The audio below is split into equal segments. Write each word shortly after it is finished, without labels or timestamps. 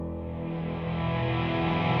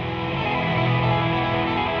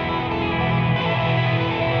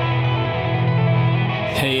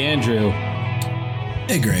Andrew.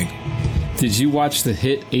 Hey, Greg. Did you watch the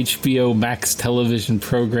hit HBO Max television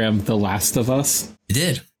program The Last of Us? I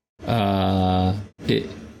did.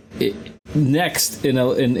 Next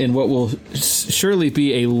in what will surely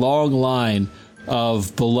be a long line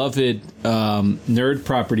of beloved nerd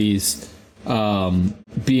properties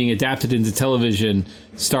being adapted into television,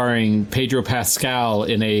 starring Pedro Pascal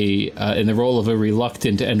in the role of a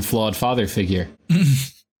reluctant and flawed father figure.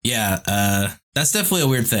 Yeah, that's definitely a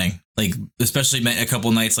weird thing. Like, especially a couple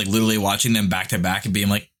nights, like literally watching them back to back and being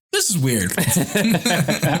like, "This is weird."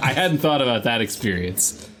 I hadn't thought about that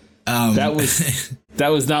experience. That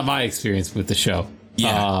was not my experience with the show.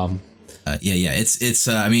 Yeah, It's.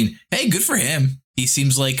 I mean, hey, good for him. He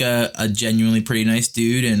seems like a genuinely pretty nice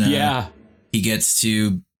dude, and he gets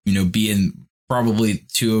to be in probably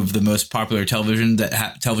two of the most popular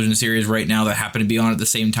television series right now that happen to be on at the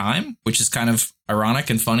same time, which is kind of ironic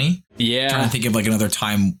and funny. Yeah, trying to think of like another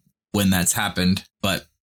time when that's happened, but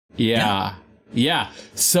yeah.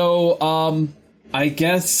 So I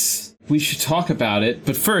guess we should talk about it,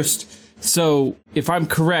 but first, so if I'm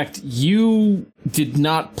correct, you did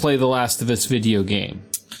not play the Last of Us video game.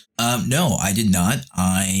 No, I did not.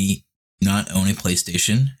 I not own a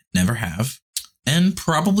PlayStation, never have, and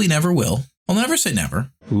probably never will. I'll never say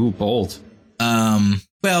never. Ooh, bold.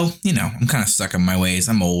 Well, I'm kind of stuck in my ways.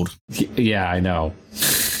 I'm old. Yeah, I know.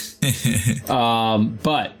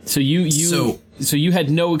 But so you had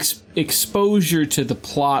no exposure to the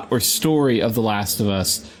plot or story of The Last of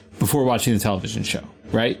Us before watching the television show,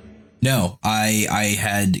 right? No, I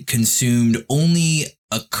had consumed only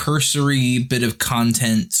a cursory bit of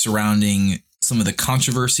content surrounding some of the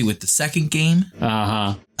controversy with the second game.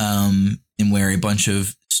 And where a bunch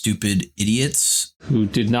of stupid idiots who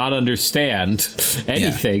did not understand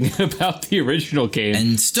anything about the original game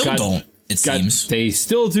and still don't. It seems they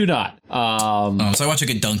still do not. So I watched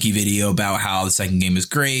like a donkey video about how the second game is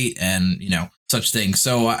great and such things.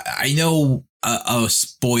 So I know a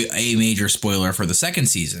major spoiler for the second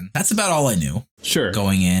season. That's about all I knew. Sure.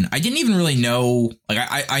 Going in, I didn't even really know. Like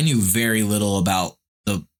I knew very little about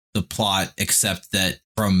the plot except that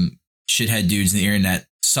from shithead dudes in the internet,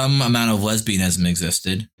 some amount of lesbianism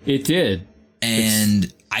existed. It did.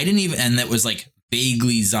 And I didn't even, and that was like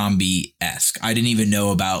vaguely zombie-esque. I didn't even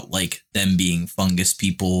know about like them being fungus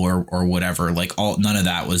people or whatever. Like none of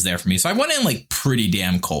that was there for me. So I went in like pretty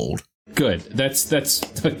damn cold. Good. That's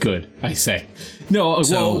good, I say. No,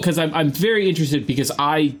 well, because I'm very interested because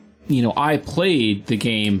I played the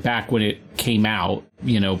game back when it came out,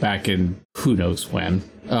 back in who knows when.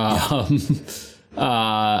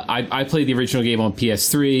 I played the original game on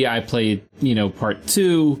PS3. I played, part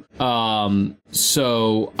 2.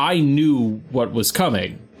 So I knew what was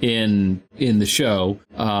coming in the show.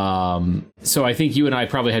 So I think you and I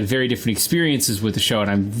probably had very different experiences with the show, and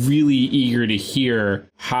I'm really eager to hear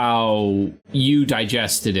how you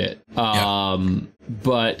digested it. I'll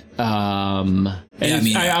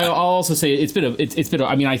also say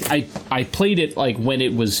I played it like when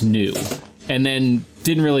it was new, and then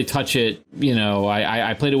didn't really touch it.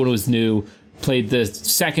 I played it when it was new, played the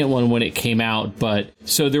second one when it came out, but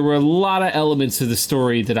so there were a lot of elements of the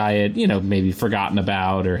story that I had, maybe forgotten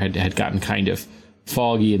about or had gotten kind of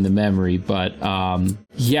foggy in the memory. But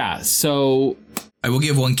so I will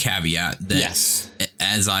give one caveat that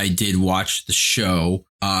as I did watch the show,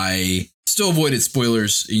 I still avoided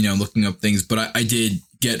spoilers, looking up things, but I did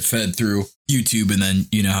get fed through YouTube, and then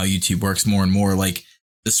how YouTube works more and more, like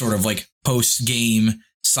the sort of like post-game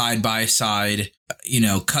side-by-side,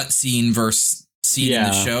 cutscene versus scene in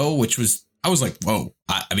the show, which was, I was like, whoa.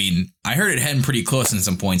 I mean, I heard it heading pretty close in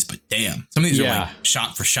some points, but damn, some of these are like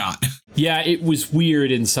shot for shot. Yeah, it was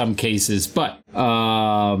weird in some cases, but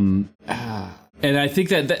and I think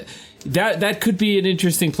that could be an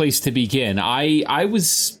interesting place to begin. I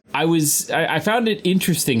found it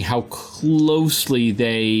interesting how closely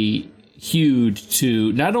they hewed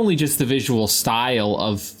to not only just the visual style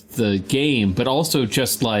of the game, but also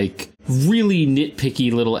just like really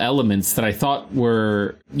nitpicky little elements that I thought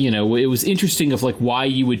were, it was interesting of like why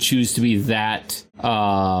you would choose to be that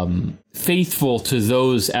faithful to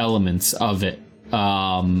those elements of it.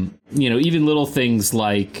 Even little things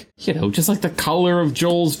like, just like the color of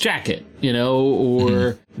Joel's jacket,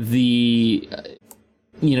 or the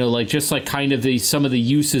like just like kind of some of the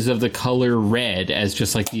uses of the color red as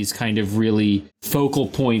just like these kind of really focal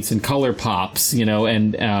points and color pops,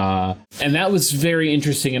 and that was very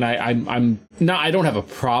interesting. And I don't have a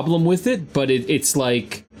problem with it, but it's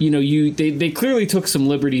like, they clearly took some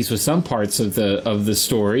liberties with some parts of the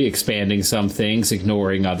story, expanding some things,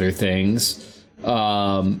 ignoring other things.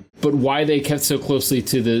 But why they kept so closely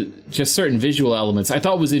to the just certain visual elements, I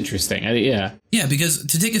thought was interesting. Yeah, because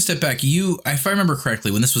to take a step back, if I remember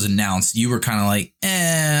correctly, when this was announced, you were kind of like,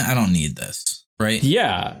 I don't need this, right?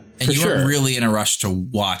 Yeah, and you weren't really in a rush to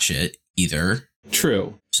watch it either.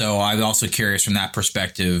 True. So I'm also curious from that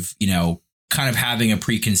perspective, kind of having a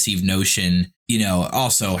preconceived notion,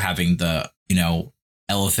 also having the,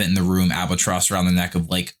 elephant in the room, albatross around the neck of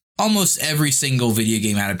like almost every single video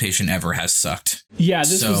game adaptation ever has sucked. Yeah,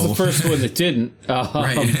 this was the first one that didn't.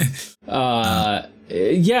 Right.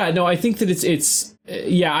 Yeah, no, I think that it's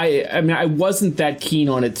I mean, I wasn't that keen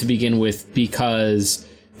on it to begin with because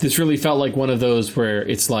this really felt like one of those where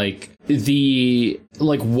it's like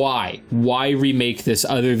why remake this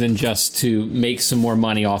other than just to make some more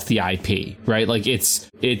money off the IP, right? Like it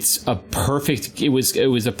was a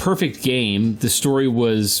perfect game. The story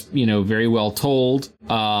was, very well told.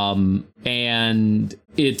 And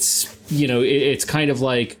it's, it's kind of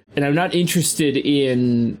like, and I'm not interested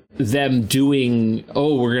in them doing,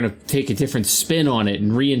 we're going to take a different spin on it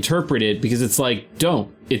and reinterpret it, because it's like,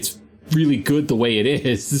 it's really good the way it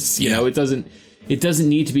is. It doesn't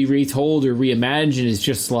need to be retold or reimagined. It's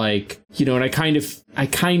just like, and I kind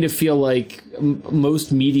of feel like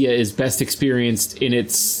most media is best experienced in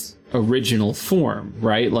its original form,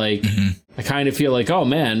 right? Like, I kind of feel like, oh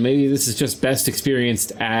man, maybe this is just best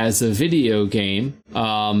experienced as a video game.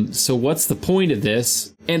 So what's the point of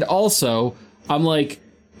this? And also, I'm like,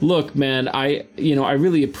 look, man, I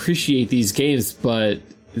really appreciate these games, but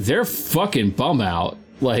they're fucking bum out.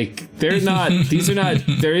 Like, they're not, these are not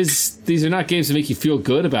games that make you feel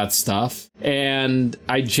good about stuff. And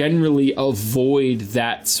I generally avoid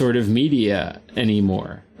that sort of media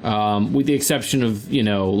anymore. With the exception of,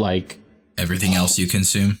 like everything else you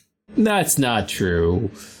consume. That's not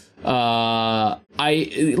true. If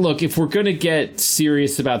we're going to get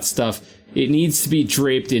serious about stuff, it needs to be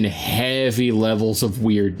draped in heavy levels of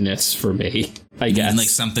weirdness for me, I guess. Like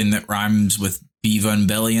something that rhymes with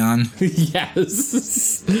Evangelion.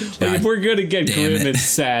 Yes. Like, if we're gonna get grim and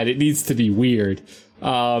sad, it needs to be weird.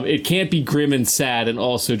 It can't be grim and sad and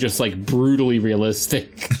also just like brutally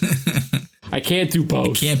realistic. I can't do both.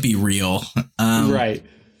 It can't be real. Right.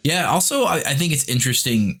 Yeah. Also, I think it's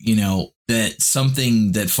interesting, that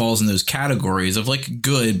something that falls in those categories of like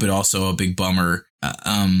good, but also a big bummer.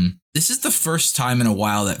 This is the first time in a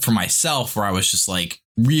while that for myself where I was just like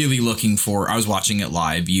really looking for. I was watching it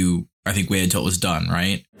live. I think waited until it was done,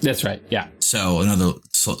 right? That's right. Yeah. So another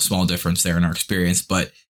small difference there in our experience.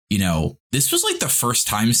 But, this was like the first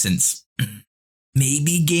time since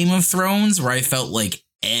maybe Game of Thrones where I felt like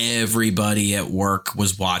everybody at work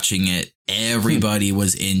was watching it. Everybody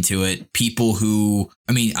was into it. People who,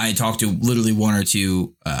 I talked to literally one or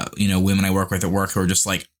two, women I work with at work who are just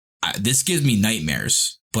like, this gives me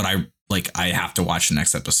nightmares, but I have to watch the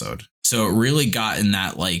next episode. So it really got in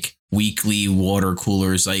that like weekly water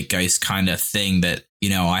cooler zeitgeist kind of thing that,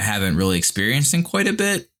 I haven't really experienced in quite a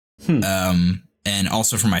bit. And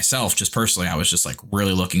also for myself, just personally, I was just like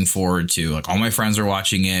really looking forward to like all my friends are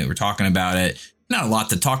watching it. We're talking about it. Not a lot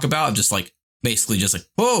to talk about. Just like basically just like,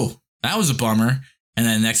 whoa, that was a bummer. And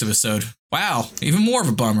then the next episode, wow, even more of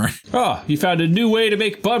a bummer. Oh, you found a new way to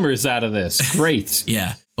make bummers out of this. Great.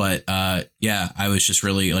 Yeah. But I was just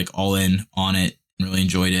really like all in on it. Really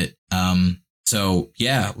enjoyed it. So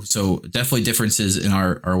definitely differences in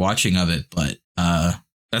our watching of it, but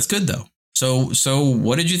that's good though. So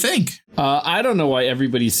what did you think? I don't know why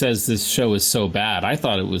everybody says this show is so bad. I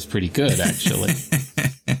thought it was pretty good, actually.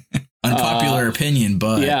 Unpopular opinion,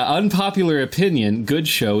 but yeah, unpopular opinion. Good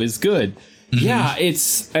show is good. Mm-hmm. Yeah,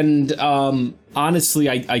 honestly,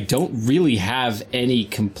 I don't really have any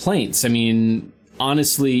complaints.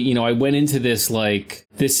 Honestly, I went into this like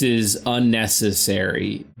this is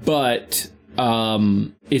unnecessary, but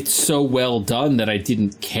it's so well done that I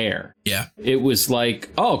didn't care. Yeah, it was like,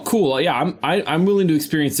 oh, cool. Yeah, I'm willing to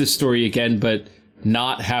experience this story again, but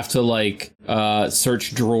not have to like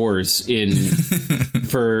search drawers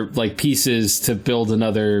for like pieces to build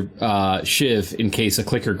another shiv in case a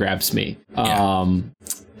clicker grabs me. Yeah.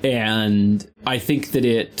 And I think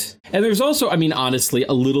that and there's also, honestly,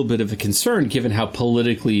 a little bit of a concern given how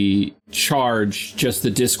politically charged just the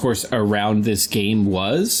discourse around this game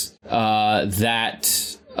was,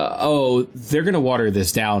 that, they're going to water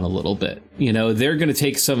this down a little bit. They're going to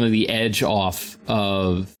take some of the edge off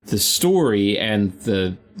of the story and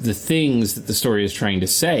the things that the story is trying to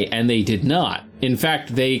say. And they did not. In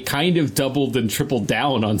fact, they kind of doubled and tripled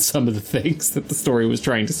down on some of the things that the story was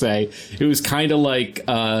trying to say. It was kind of like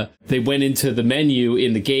they went into the menu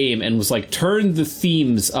in the game and was like, turn the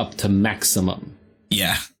themes up to maximum.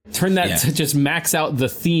 Yeah. to just max out the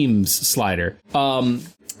themes slider.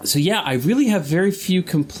 So yeah, I really have very few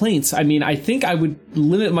complaints. I mean, I think I would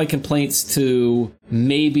limit my complaints to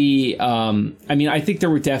maybe, I think there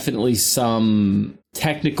were definitely some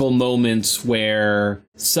technical moments where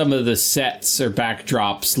some of the sets or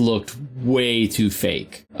backdrops looked way too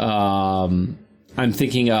fake. I'm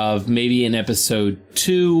thinking of maybe in episode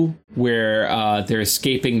 2 where they're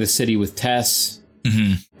escaping the city with Tess.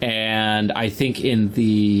 Mm-hmm. And I think in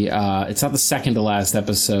the it's not the second to last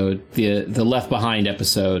episode, the Left Behind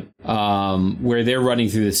episode, where they're running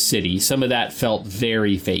through the city, some of that felt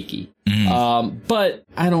very fakey. Mm-hmm. But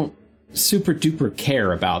I don't super duper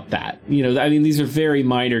care about that. I mean, these are very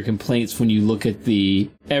minor complaints when you look at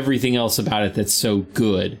everything else about it that's so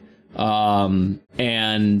good. And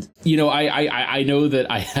I know that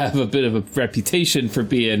I have a bit of a reputation for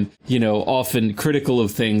being, often critical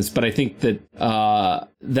of things, but I think that,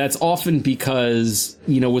 that's often because,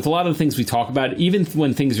 with a lot of the things we talk about, even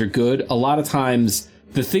when things are good, a lot of times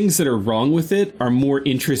the things that are wrong with it are more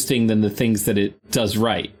interesting than the things that it does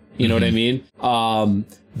right. You know what I mean?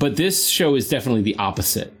 But this show is definitely the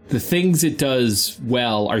opposite. The things it does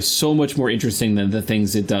well are so much more interesting than the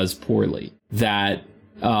things it does poorly. That,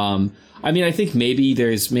 I think maybe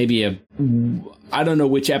there's I don't know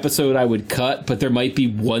which episode I would cut, but there might be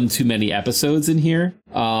one too many episodes in here.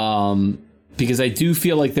 Because I do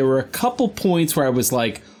feel like there were a couple points where I was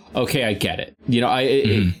like, okay, I get it.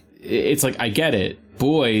 It's like, I get it.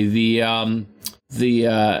 Boy, the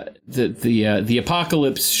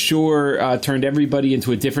apocalypse sure turned everybody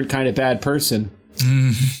into a different kind of bad person.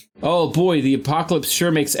 Oh boy, the apocalypse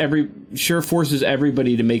sure forces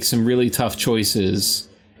everybody to make some really tough choices,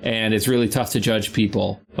 and it's really tough to judge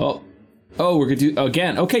people. Oh, we're gonna do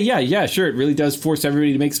again. Okay, yeah, sure. It really does force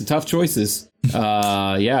everybody to make some tough choices.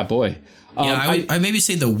 Yeah, boy. I maybe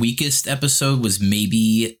say the weakest episode was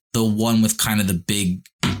maybe the one with kind of the big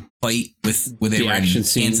fight where they were in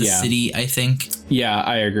Kansas City, I think. Yeah,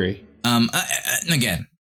 I agree. Again,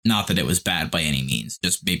 not that it was bad by any means,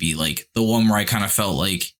 just maybe like the one where I kind of felt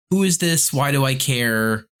like, who is this? Why do I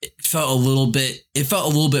care? It felt a little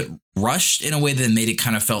bit rushed in a way that made it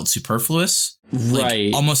kind of felt superfluous. Right.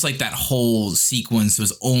 Like, almost like that whole sequence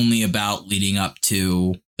was only about leading up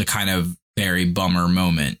to the kind of very bummer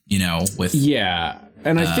moment, with. Yeah.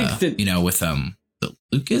 And I think that, with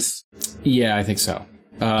Lucas. Yeah, I think so.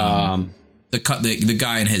 The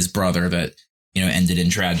guy and his brother that, ended in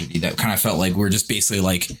tragedy, that kind of felt like we're just basically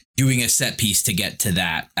like doing a set piece to get to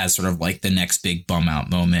that as sort of like the next big bum out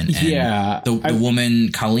moment. And yeah. The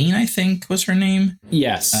woman, Colleen, I think was her name.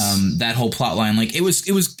 Yes. That whole plot line, like it was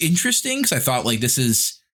interesting because I thought like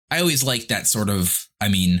I always like that sort of,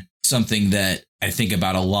 something that I think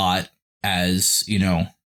about a lot as,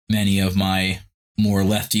 many of my more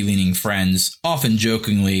lefty leaning friends often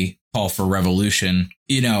jokingly call for revolution,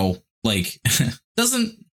 like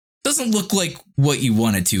doesn't look like what you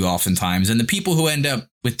want it to oftentimes. And the people who end up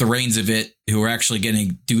with the reins of it, who are actually going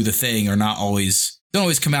to do the thing, are don't always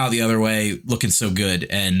come out the other way looking so good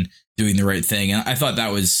and doing the right thing. And I thought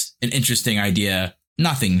that was an interesting idea.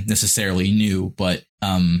 Nothing necessarily new, but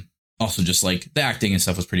also just like the acting and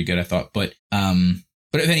stuff was pretty good, I thought. But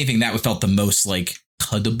if anything, that felt the most like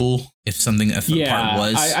cuttable, if a part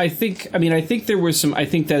was. I think there was some. I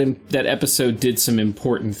think that episode did some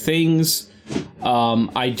important things.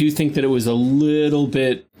 I do think that it was a little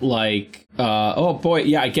bit like, oh boy,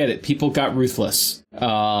 yeah, I get it. People got ruthless.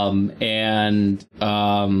 Yeah,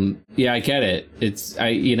 I get it.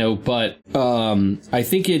 But I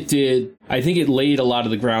think it did. I think it laid a lot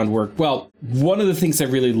of the groundwork. Well, one of the things I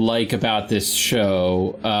really like about this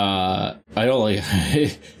show,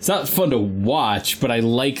 it's not fun to watch, but I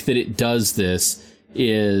like that it does this,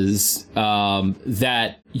 is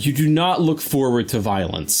that you do not look forward to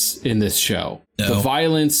violence in this show. No. The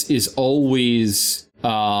violence is always,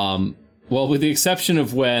 with the exception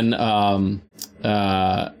of when Nick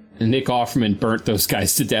Offerman burnt those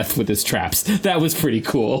guys to death with his traps. That was pretty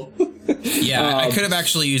cool. Yeah, I could have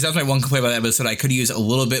actually used, that's my one complaint about that episode, I could use a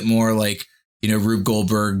little bit more like, Rube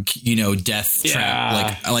Goldberg, death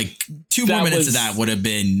trap. Like 2 more minutes of that would have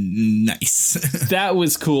been nice. That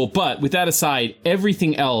was cool. But with that aside,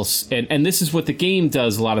 everything else, and this is what the game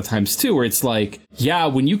does a lot of times too, where it's like, yeah,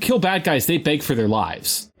 when you kill bad guys, they beg for their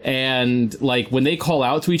lives. And like when they call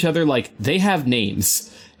out to each other, like they have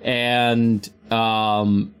names. And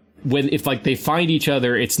if like they find each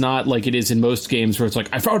other, it's not like it is in most games where it's like,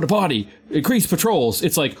 I found a body, increase patrols.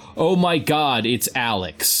 It's like, oh my God, it's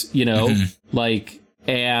Alex, Mm-hmm. Like,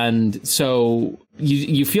 and so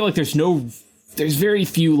you feel like there's very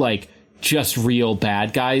few like just real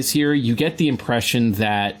bad guys here. You get the impression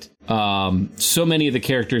that so many of the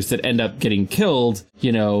characters that end up getting killed,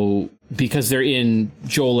 you know, because they're in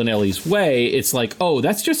Joel and Ellie's way, it's like, oh,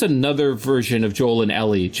 that's just another version of Joel and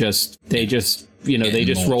Ellie. They just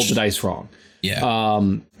rolled the dice wrong. Yeah.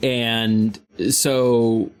 And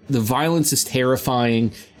so the violence is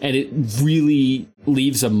terrifying, and it really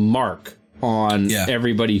leaves a mark on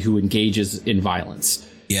everybody who engages in violence.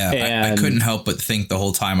 Yeah, I couldn't help but think the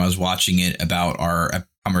whole time I was watching it about our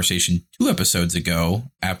conversation 2 episodes ago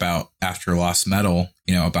about After Lost Metal,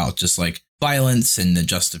 you know, about just like violence and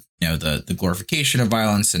the glorification of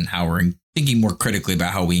violence and how we're thinking more critically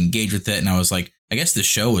about how we engage with it. And I was like, I guess the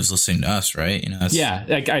show was listening to us, right? You know,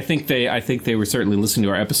 I think they were certainly listening to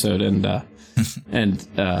our episode and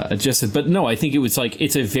adjusted. But no, I think it was like,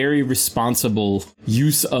 it's a very responsible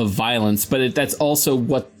use of violence, but that's also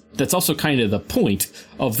kind of the point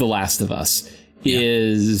of The Last of Us.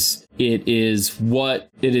 It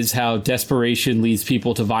is how desperation leads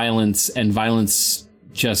people to violence, and violence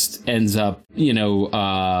just ends up, you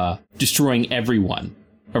know, destroying everyone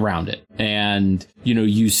around it. And, you know,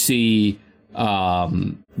 you see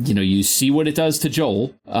what it does to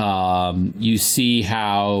Joel. You see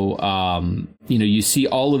how, you see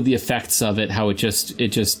all of the effects of it, how it just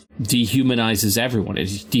dehumanizes everyone. It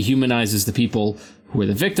dehumanizes the people who are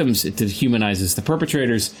the victims. It dehumanizes the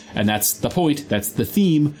perpetrators. And that's the point. That's the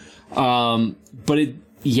theme.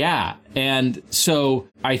 And so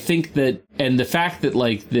I think that, and the fact that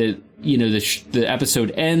like the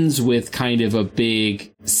episode ends with kind of a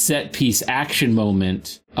big set piece action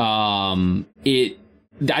moment. I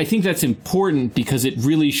think that's important because it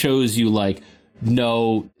really shows you like,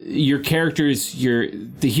 no, your characters,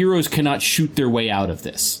 the heroes cannot shoot their way out of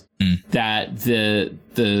this. That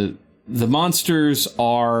the monsters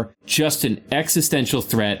are just an existential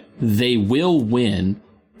threat. They will win.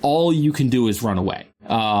 All you can do is run away.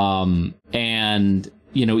 And,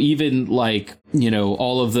 you know, even like, you know,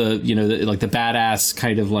 all of the, you know, the badass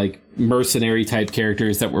kind of like mercenary type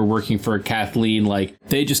characters that were working for Kathleen, like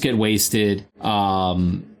they just get wasted.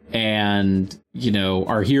 And, you know,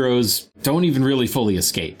 our heroes don't even really fully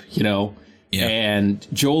escape, you know. Yeah. And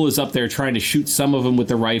Joel is up there trying to shoot some of them with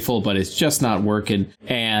the rifle, but it's just not working.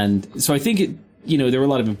 And so I think there were a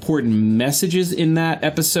lot of important messages in that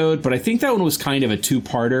episode, but I think that one was kind of a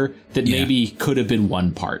 2-parter that maybe could have been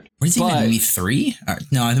 1 part. Was it maybe 3?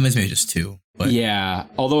 No, I think it was maybe just 2. But. Yeah.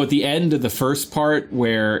 Although at the end of the first part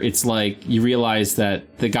where it's like you realize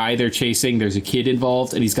that the guy they're chasing, there's a kid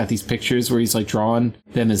involved and he's got these pictures where he's like drawing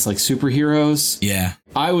them as like superheroes. Yeah.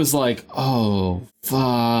 I was like, oh,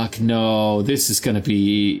 fuck, no, this is going to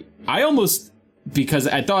be... Because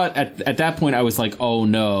I thought at that point I was like, oh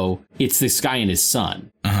no, it's this guy and his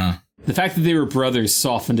son. Uh-huh. The fact that they were brothers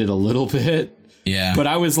softened it a little bit. Yeah. But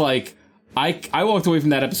I was like, I walked away from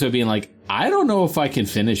that episode being like, I don't know if I can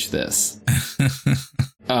finish this.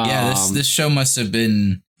 This show must have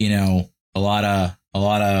been, you know, a lot of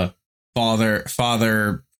father,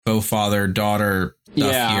 faux father, daughter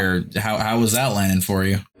stuff here. How was that landing for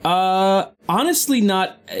you? Honestly,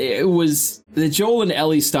 not. It was the Joel and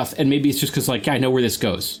Ellie stuff, and maybe it's just because, like, I know where this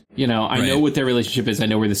goes. You know, I know what their relationship is. I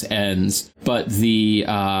know where this ends. But the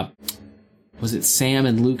was it Sam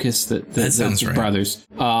and Lucas, that sounds right. Brothers?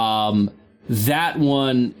 That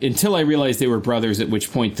one, until I realized they were brothers, at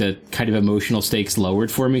which point the kind of emotional stakes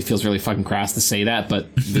lowered for me. Feels really fucking crass to say that, but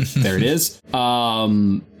there it is.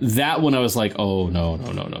 That one I was like, oh,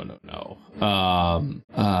 no.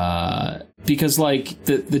 Because like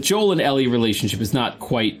the Joel and Ellie relationship is not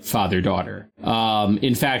quite father-daughter.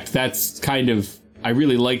 In fact, that's kind of, I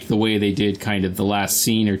really liked the way they did kind of the last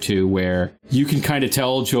scene or two where you can kind of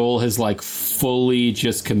tell Joel has like fully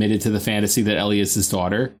just committed to the fantasy that Ellie is his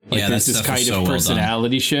daughter. Like there's this kind of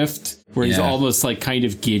personality shift where he's almost like kind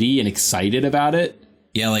of giddy and excited about it.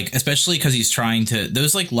 Yeah, like especially because he's trying to,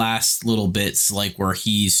 those like last little bits like where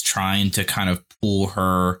he's trying to kind of pull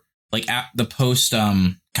her like at the post.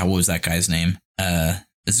 What was that guy's name?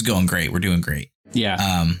 This is going great. We're doing great.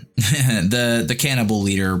 Yeah. The cannibal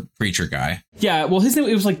leader preacher guy. Yeah. Well, his name,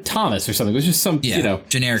 it was like Thomas or something. It was just some,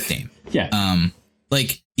 generic name. Yeah.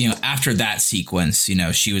 Like, you know, after that sequence, you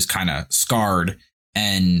know, she was kind of scarred.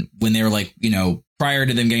 And when they were like, you know, prior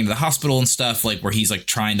to them getting to the hospital and stuff, like where he's like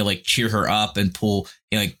trying to like cheer her up and pull,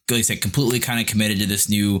 you know, like he said, completely kind of committed to this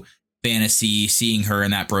new fantasy, seeing her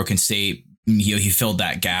in that broken state, you know, he filled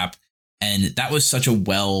that gap. And that was such a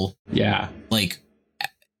like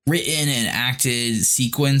written and acted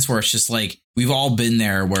sequence where it's just like, we've all been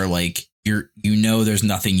there where like there's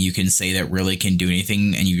nothing you can say that really can do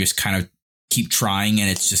anything. And you just kind of keep trying and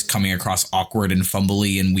it's just coming across awkward and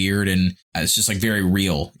fumbly and weird. And it's just like very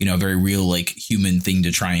real, like human thing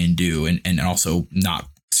to try and do. And also not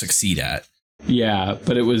succeed at. Yeah,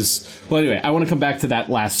 but it was... Well, anyway, I want to come back to that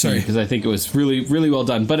last scene because I think it was really, really well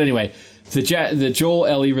done. But anyway, the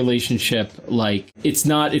Joel-Ellie relationship, like, it's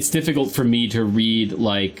difficult for me to read,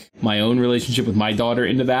 like, my own relationship with my daughter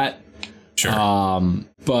into that. Sure.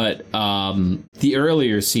 But the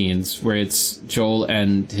earlier scenes where it's Joel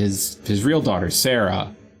and his real daughter,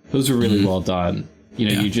 Sarah, those were really well done. You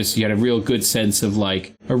know, you had a real good sense of,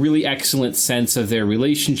 like, a really excellent sense of their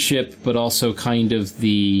relationship, but also kind of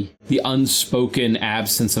the unspoken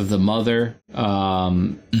absence of the mother.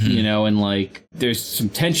 You know, and, like, there's some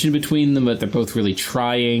tension between them, but they're both really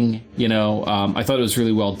trying, you know. I thought it was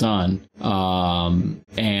really well done.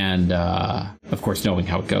 And of course, knowing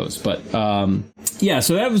how it goes. But, yeah,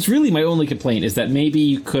 so that was really my only complaint, is that maybe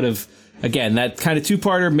you could have... Again, that kind of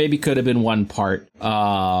two-parter maybe could have been one part.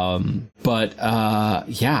 But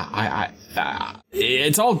yeah,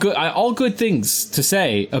 it's all good. All good things to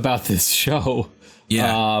say about this show.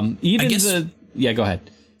 Yeah. Yeah, go ahead.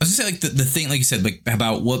 I was gonna say, like, the thing, like you said, like,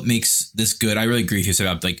 about what makes this good. I really agree with you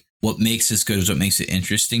about, like, what makes this good is what makes it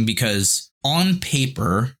interesting, because on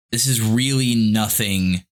paper, this is really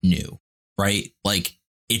nothing new, right? Like,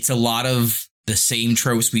 it's a lot of the same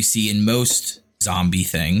tropes we see in most zombie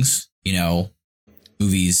things. You know,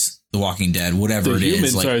 movies, The Walking Dead, whatever it is.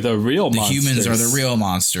 Humans are the real monsters. The humans are the real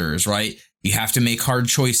monsters, right? You have to make hard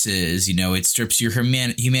choices. You know, it strips your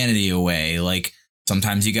humanity away. Like,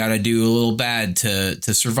 sometimes you got to do a little bad to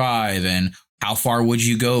survive. And how far would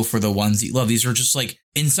you go for the ones you love? These are just, like,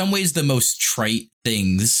 in some ways, the most trite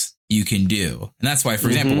things you can do. And that's why, for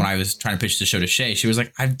example, when I was trying to pitch the show to Shay, she was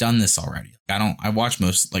like, I've done this already. I watched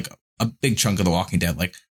a big chunk of The Walking Dead.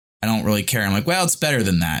 Like, I don't really care. I'm like, well, it's better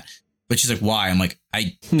than that. But she's like, why? I'm like,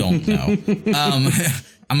 I don't know.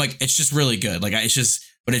 I'm like, it's just really good. Like,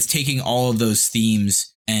 but it's taking all of those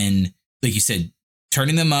themes and, like you said,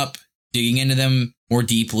 turning them up, digging into them more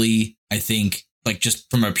deeply. I think, like,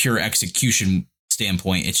 just from a pure execution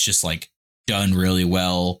standpoint, it's just, like, done really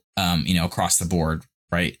well, you know, across the board,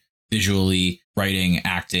 right? Visually, writing,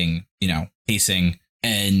 acting, you know, pacing.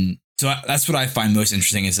 And so that's what I find most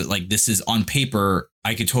interesting, is that, like, this is on paper,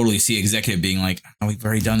 I could totally see executive being like, oh, we've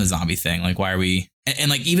already done the zombie thing. Like, why are we? And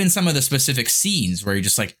like, even some of the specific scenes where you're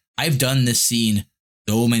just like, I've done this scene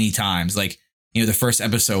so many times. Like, you know, the first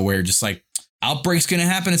episode where just like, outbreak's going to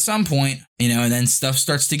happen at some point, you know, and then stuff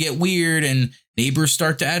starts to get weird and neighbors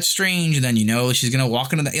start to act strange. And then, you know, she's going to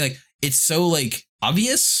walk into that. Like, it's so, like,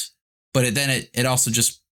 obvious, but then it also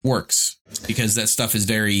just works because that stuff is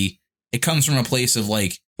it comes from a place of,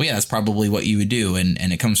 like, well, yeah, that's probably what you would do. And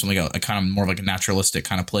it comes from, like, a kind of more of, like, a naturalistic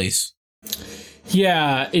kind of place.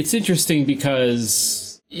 Yeah, it's interesting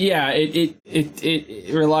because, yeah,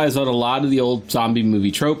 it relies on a lot of the old zombie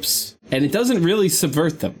movie tropes, and it doesn't really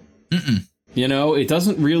subvert them. You know, it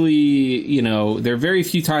doesn't really, you know, there are very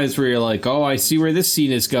few times where you're like, oh, I see where this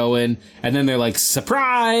scene is going. And then they're like,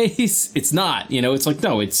 surprise! It's not, you know, it's like,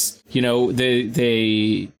 no, it's, you know,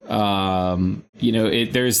 you know,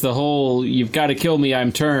 there's the whole, you've got to kill me,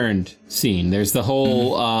 I'm turned scene. There's the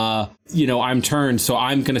whole, you know, I'm turned, so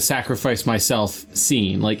I'm going to sacrifice myself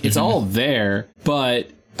scene. Like, it's all there, but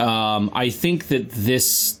I think that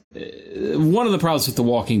one of the problems with The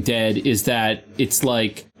Walking Dead is that it's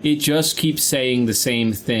like, it just keeps saying the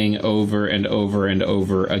same thing over and over and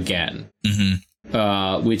over again.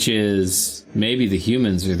 Which is, maybe the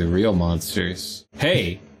humans are the real monsters.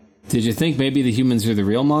 Hey, did you think maybe the humans are the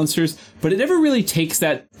real monsters? But it never really takes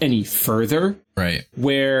that any further. Right.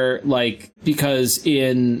 Where, like, because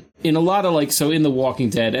in a lot of, like, so in The Walking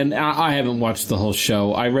Dead, and I haven't watched the whole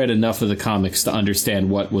show, I read enough of the comics to understand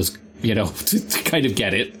what was, you know, to kind of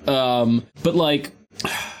get it. But, like,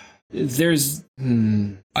 it's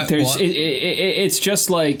just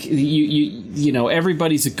like you know,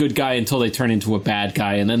 everybody's a good guy until they turn into a bad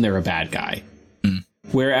guy, and then they're a bad guy.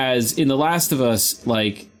 Whereas in The Last of Us,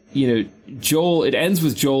 like, you know, Joel, it ends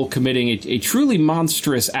with Joel committing a truly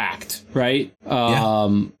monstrous act, right?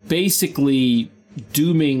 Basically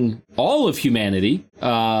dooming all of humanity,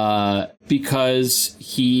 because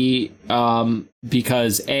he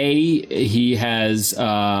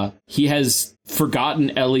has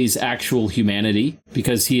forgotten Ellie's actual humanity,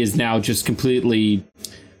 because he has now just completely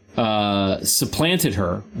supplanted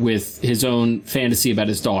her with his own fantasy about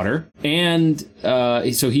his daughter, and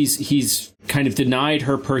so he's kind of denied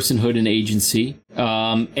her personhood and agency,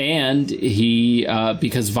 and he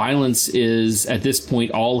because violence is at this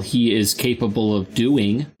point all he is capable of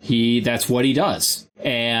doing, that's what he does.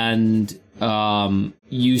 And but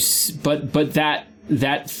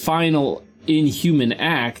that final inhuman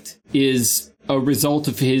act is a result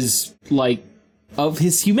of his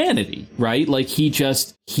humanity, right? Like, he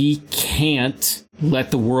can't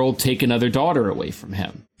let the world take another daughter away from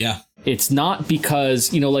him. Yeah. It's not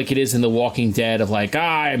because, like it is in The Walking Dead of like,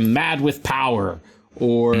 I'm mad with power,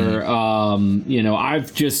 or,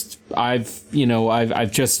 I've just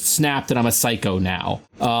snapped and I'm a psycho now.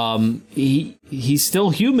 He's still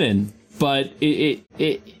human, but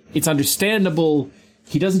it's understandable.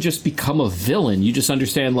 He doesn't just become a villain. You just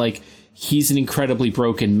understand, like, he's an incredibly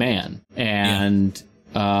broken man, and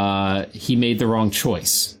he made the wrong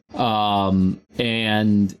choice.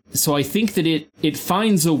 And so I think that it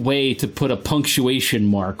finds a way to put a punctuation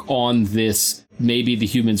mark on this, maybe the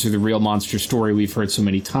humans are the real monster story we've heard so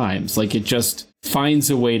many times. Like, it just finds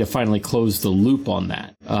a way to finally close the loop on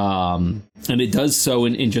that. And it does so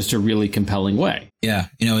in just a really compelling way. Yeah.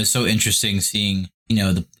 It's so interesting seeing,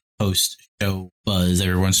 the post-show buzz.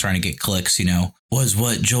 Everyone's trying to get clicks, was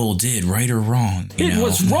what Joel did right or wrong? It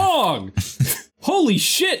was wrong. Holy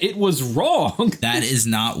shit, it was wrong. That is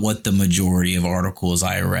not what the majority of articles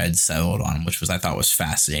I read settled on, which I thought was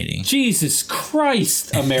fascinating. Jesus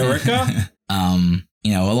Christ, America.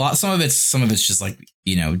 Some of it's just like,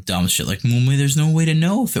 dumb shit like, well, there's no way to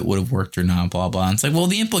know if it would have worked or not, blah, blah. And it's like, well,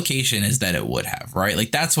 the implication is that it would have, right?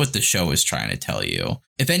 Like, that's what the show is trying to tell you.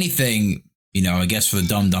 If anything, I guess for the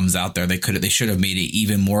dum-dums out there, they should have made it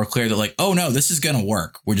even more clear that, like, oh no, this is going to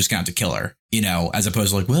work. We're just going to have to kill her, as opposed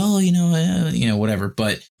to like, well, whatever.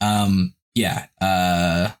 But, yeah.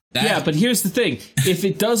 But here's the thing. If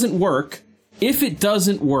it doesn't work, it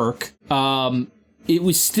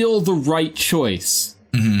was still the right choice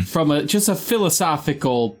from just a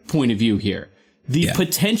philosophical point of view here. The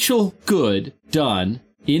potential good done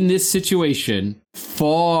in this situation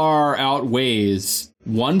far outweighs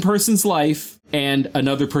one person's life and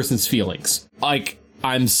another person's feelings. Like,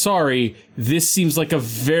 I'm sorry, this seems like a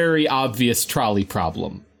very obvious trolley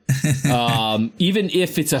problem. Even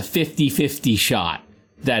if it's a 50-50 shot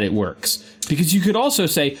that it works. Because you could also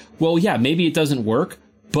say, well, yeah, maybe it doesn't work,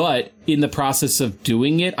 but in the process of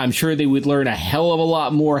doing it, I'm sure they would learn a hell of a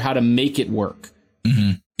lot more how to make it work.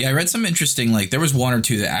 Mm-hmm. Yeah, I read some interesting, like, there was one or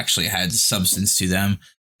two that actually had substance to them.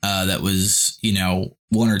 That was,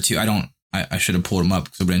 one or two. I should have pulled them up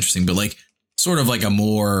because it would be interesting, but like sort of like a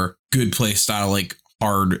more good play style, like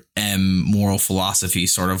hard moral philosophy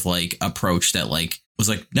sort of like approach that like was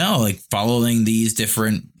like, no, like following these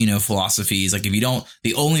different, philosophies. Like, if you don't,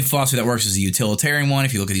 the only philosophy that works is the utilitarian one.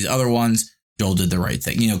 If you look at these other ones, Joel did the right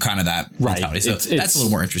thing, kind of that mentality. So that's a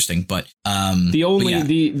little more interesting. But the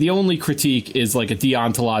only critique is like a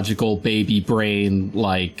deontological baby brain,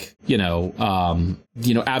 like,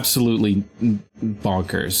 absolutely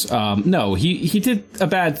bonkers. No, he did a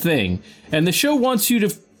bad thing, and the show wants you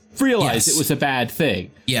to realize it was a bad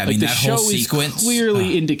thing. Yeah, I mean, the that show whole sequence is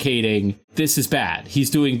clearly indicating this is bad.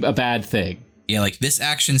 He's doing a bad thing. Yeah, like this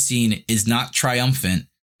action scene is not triumphant.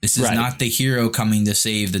 This is not the hero coming to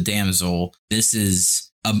save the damsel. This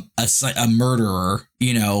is a murderer,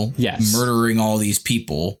 murdering all these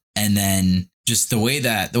people. And then just the way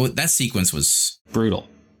that sequence was brutal.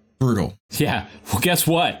 Yeah. Well, guess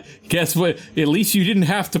what? At least you didn't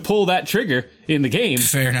have to pull that trigger in the game.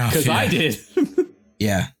 Fair enough. Because I did.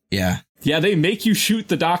 Yeah. Yeah, they make you shoot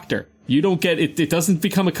the doctor. You don't get it. It doesn't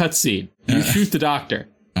become a cutscene. You shoot the doctor.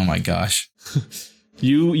 Oh, my gosh.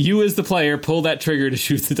 You as the player pull that trigger to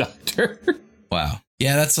shoot the doctor. Wow.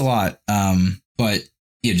 Yeah, that's a lot. But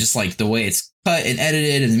just like the way it's cut and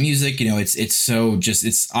edited and the music, it's so just,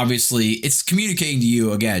 it's obviously, it's communicating to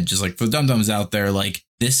you again, just like for the dum-dums out there, like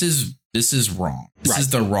this is wrong. This is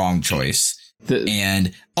the wrong choice.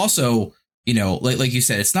 And also, like you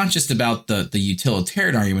said, it's not just about the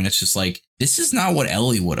utilitarian argument. It's just like, this is not what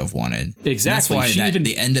Ellie would have wanted. Exactly. And that's why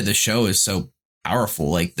the end of the show is so powerful.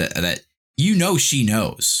 Like that she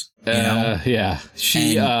knows. Yeah.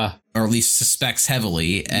 She or at least suspects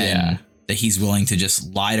heavily, and that he's willing to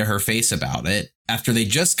just lie to her face about it after they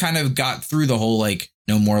just kind of got through the whole like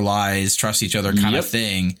no more lies, trust each other kind of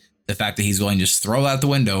thing. The fact that he's willing to just throw out the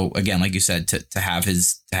window again, like you said, to have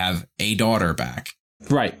a daughter back.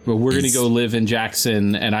 Right. Well, we're going to go live in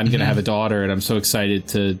Jackson, and I'm going to have a daughter, and I'm so excited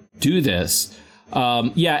to do this.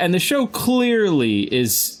 And the show clearly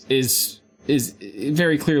is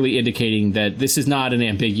very clearly indicating that this is not an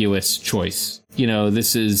ambiguous choice.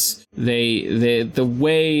 This is the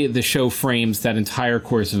way the show frames that entire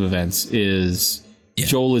course of events is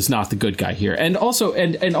Joel is not the good guy here. And also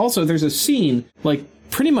there's a scene like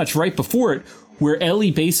pretty much right before it where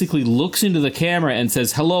Ellie basically looks into the camera and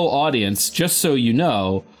says, "Hello, audience, just so you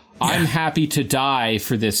know, I'm happy to die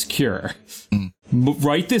for this cure."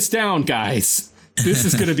 Write this down, guys. This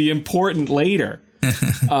is going to be important later.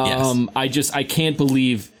 I can't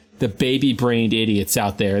believe the baby-brained idiots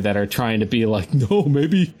out there that are trying to be like, no,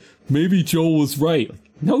 maybe maybe Joel was right.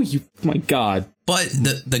 No, my God. But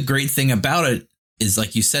the great thing about it is,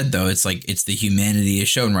 like you said, though, it's like it's the humanity is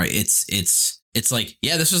shown, right? It's like,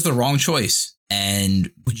 yeah, this was the wrong choice. And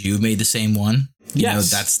would you have made the same one? You know,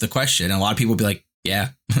 that's the question. And a lot of people would be like, yeah,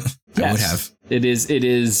 I would have. It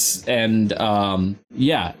is. And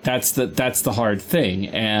yeah, that's the hard thing.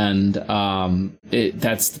 And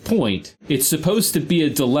that's the point. It's supposed to be a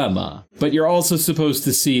dilemma, but you're also supposed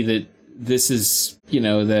to see that this is, you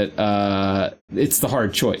know, that it's the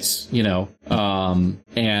hard choice, you know,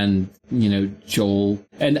 and, you know, Joel.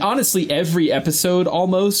 And honestly, every episode,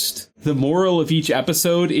 almost, the moral of each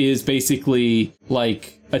episode is basically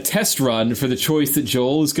like a test run for the choice that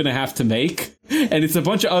Joel is going to have to make. And it's a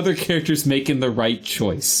bunch of other characters making the right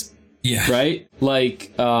choice. Yeah. Right?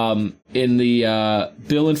 Like in the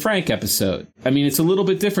Bill and Frank episode. I mean, it's a little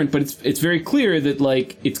bit different, but it's very clear that,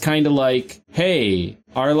 like, it's kind of like, hey,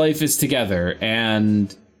 our life is together.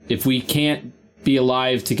 And if we can't be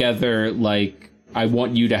alive together, like, I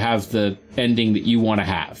want you to have the ending that you want to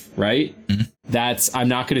have. Right? Mm-hmm. I'm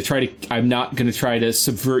not going to try to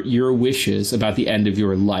subvert your wishes about the end of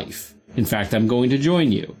your life. In fact, I'm going to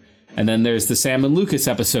join you. And then there's the Sam and Lucas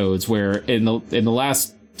episodes where in the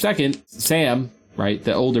last second, Sam, right,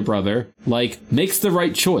 the older brother, like, makes the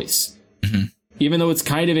right choice. Mm-hmm. Even though it's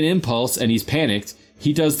kind of an impulse and he's panicked,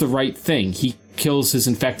 he does the right thing. He kills his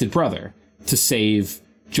infected brother to save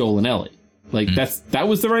Joel and Ellie. Like, that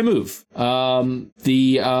was the right move.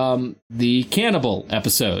 The cannibal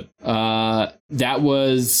episode, that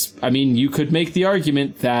was, I mean, you could make the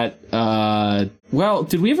argument that, well,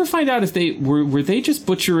 did we ever find out if they were they just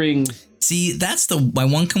butchering? See, that's my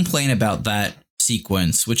one complaint about that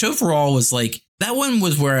sequence, which overall was like, that one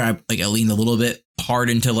was where I leaned a little bit hard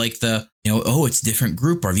into, like, the, you know, oh, it's a different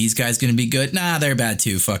group. Are these guys going to be good? Nah, they're bad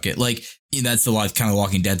too. Fuck it. Like, you know, that's the kind of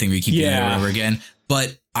Walking Dead thing we keep doing over and over again.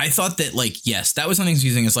 But I thought that, like, yes, that was something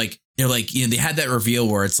confusing. It's like, they're like, you know, they had that reveal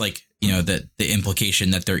where it's like, you know, the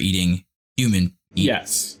implication that they're eating human meat.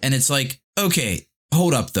 Yes. And it's like, okay,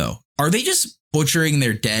 hold up, though. Are they just butchering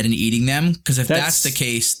their dead and eating them? Because if that's the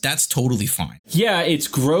case, that's totally fine. Yeah, it's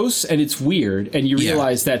gross and it's weird. And you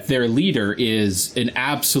realize that their leader is an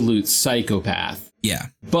absolute psychopath. Yeah.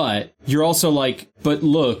 But you're also like, but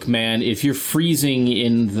look, man, if you're freezing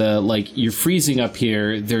you're freezing up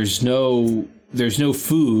here, there's no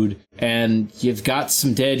food and you've got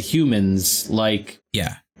some dead humans. Like,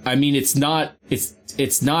 yeah, I mean, it's not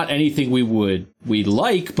anything we'd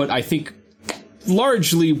like, but I think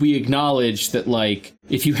largely we acknowledge that, like,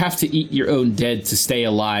 if you have to eat your own dead to stay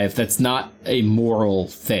alive, that's not a moral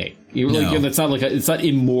thing. That's not it's not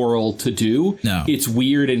immoral to do. No, it's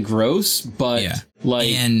weird and gross, but like,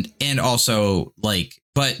 and also, like,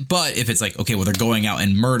 but if it's like, okay, well, they're going out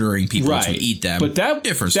and murdering people to eat them, but that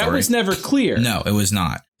different story. That was never clear. No, it was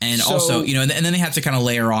not. And also, you know, and then they have to kind of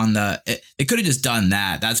layer on they could have just done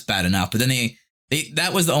that. That's bad enough. But then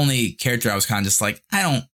that was the only character I was kind of just like,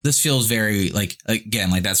 this feels very, like, again,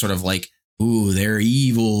 like that sort of like, ooh, they're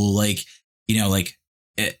evil. Like, you know, like,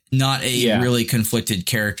 not a really conflicted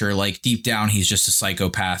character. Like, deep down, he's just a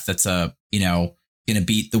psychopath that's gonna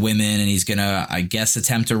beat the women, and he's gonna, I guess,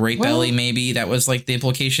 attempt to rape Ellie. Maybe that was like the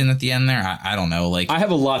implication at the end there. I don't know. Like, I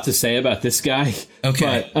have a lot to say about this guy.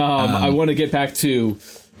 Okay, but I want to get back to.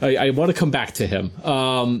 I want to come back to him.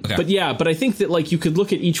 Okay. But I think that, like, you could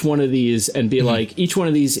look at each one of these and be like, each one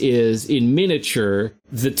of these is in miniature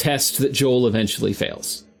the test that Joel eventually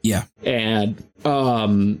fails. Yeah, and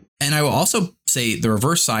I will also say the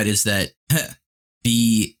reverse side is that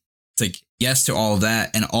it's like, yes to all of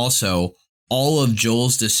that, and also almost all of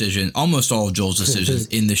Joel's decisions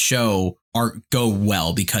in the show go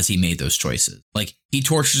well because he made those choices. Like, he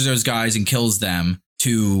tortures those guys and kills them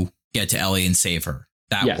to get to Ellie and save her.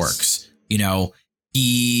 That works. You know,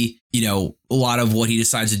 a lot of what he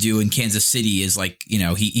decides to do in Kansas City is like, you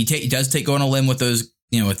know, he does take on a limb with those,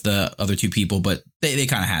 you know, with the other two people, but they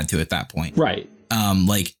kind of had to at that point. Right.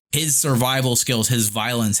 Like, his survival skills, his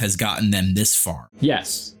violence has gotten them this far.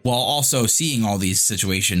 Yes. While also seeing all these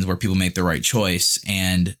situations where people make the right choice.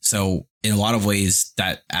 And so in a lot of ways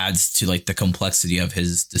that adds to, like, the complexity of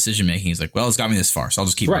his decision making. He's like, well, it's got me this far, so I'll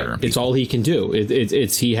just keep murdering people. It's all he can do.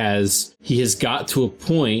 He has got to a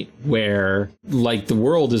point where, like, the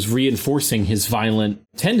world is reinforcing his violent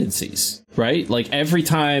tendencies, right? Like, every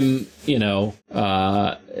time, you know,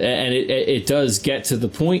 and it does get to the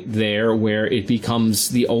point there where it becomes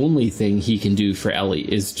the only thing he can do for Ellie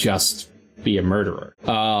is just be a murderer.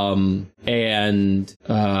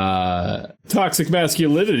 Toxic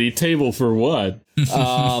masculinity, table for what?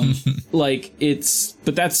 Like,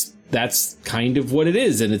 but that's that's kind of what it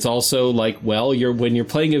is. And it's also like, well, when you're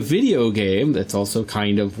playing a video game, that's also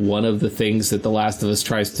kind of one of the things that The Last of Us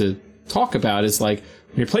tries to talk about, is like,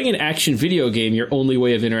 when you're playing an action video game, your only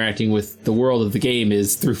way of interacting with the world of the game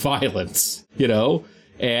is through violence, you know?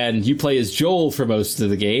 And you play as Joel for most of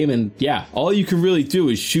the game, and yeah, all you can really do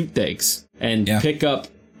is shoot things and pick up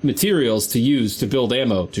materials to use to build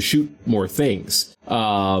ammo to shoot more things.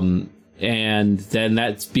 And then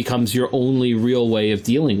that becomes your only real way of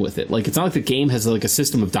dealing with it. Like, it's not like the game has like a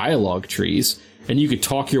system of dialogue trees and you could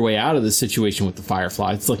talk your way out of the situation with the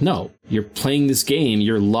Firefly. It's like, no, you're playing this game,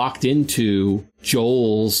 you're locked into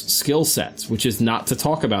Joel's skill sets, which is not to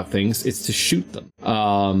talk about things, it's to shoot them.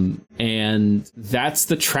 And that's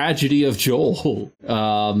the tragedy of Joel,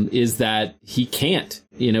 is that he can't,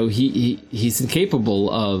 you know, he's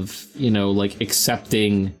incapable of, you know, like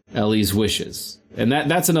accepting Ellie's wishes. And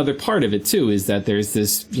that's another part of it too, is that there's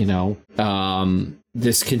this, you know,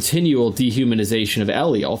 this continual dehumanization of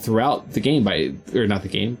Ellie all throughout the game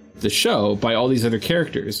the show, by all these other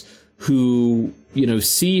characters who, you know,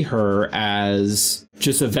 see her as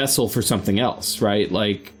just a vessel for something else, right?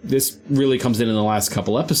 Like, this really comes in the last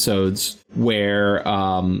couple episodes where,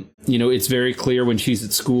 you know, it's very clear when she's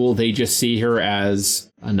at school, they just see her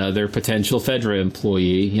as another potential Fedra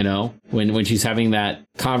employee, you know, when she's having that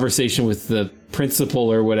conversation with the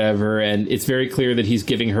principal or whatever, and it's very clear that he's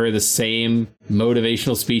giving her the same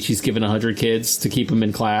motivational speech he's given 100 kids to keep them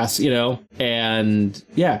in class, you know? And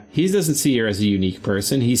yeah, he doesn't see her as a unique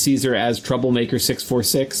person. He sees her as troublemaker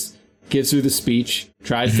 646, gives her the speech,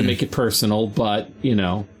 tries to make it personal, but, you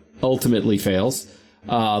know, ultimately fails.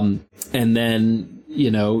 And then,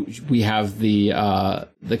 you know, we have the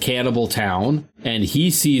cannibal town, and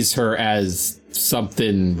he sees her as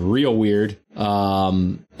something real weird.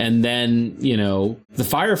 And then, you know, the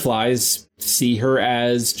Fireflies see her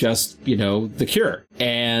as just, you know, the cure.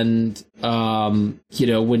 And, you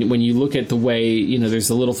know, when you look at the way, you know, there's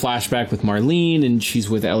a little flashback with Marlene, and she's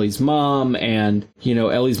with Ellie's mom, and, you know,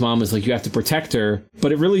 Ellie's mom is like, you have to protect her.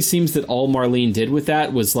 But it really seems that all Marlene did with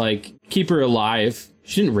that was like, keep her alive.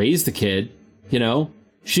 She didn't raise the kid, you know?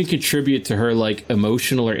 She didn't contribute to her, like,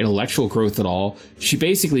 emotional or intellectual growth at all. She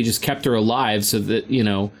basically just kept her alive so that, you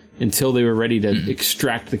know, until they were ready to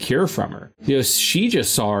extract the cure from her. You know, she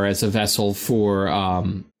just saw her as a vessel for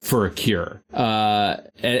a cure.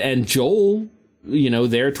 And Joel, you know,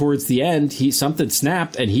 there towards the end, something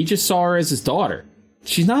snapped, and he just saw her as his daughter.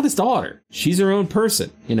 She's not his daughter. She's her own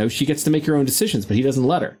person. You know, she gets to make her own decisions, but he doesn't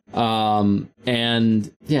let her.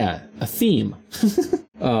 And yeah, a theme.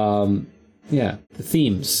 Yeah, the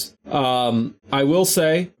themes. I will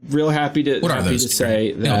say, real happy to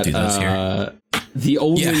say that the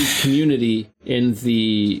only community in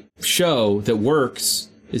the show that works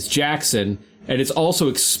is Jackson, and it's also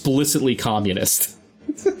explicitly communist.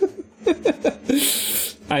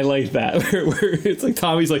 I like that. Where it's like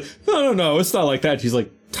Tommy's like, no, it's not like that. She's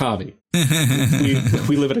like, Tommy,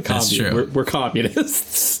 we live in a commune. We're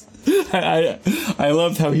communists. I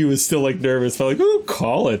loved how he was still like nervous. But like, don't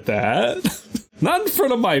call it that. Not in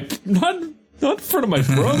front of my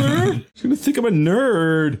brother. She's gonna think I'm a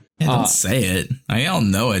nerd. Yeah, don't say it. I all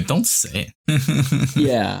know it. Don't say it.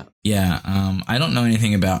 Yeah. Yeah. I don't know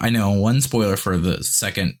anything about. I know one spoiler for the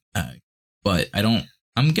second, but I don't.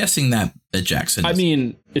 I'm guessing that Jackson. I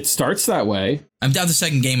mean, it starts that way. I'm down. The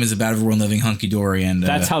second game is about everyone living hunky dory, and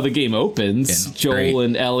that's how the game opens. Yeah, Joel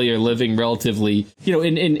and Ellie are living relatively, you know,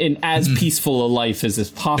 in as peaceful a life as is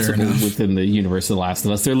possible within the universe of The Last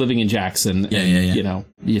of Us. They're living in Jackson, you know,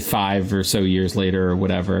 5 or so years later or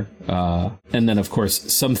whatever. And then, of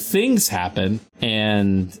course, some things happen,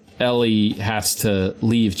 and Ellie has to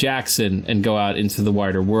leave Jackson and go out into the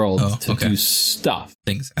wider world to do stuff.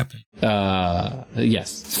 Things happen.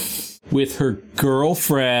 Yes. With her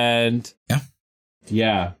girlfriend. Yeah.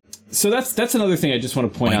 Yeah. So that's another thing I just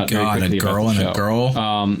want to point out very quickly a girl about the and show, a girl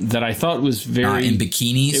that I thought was very in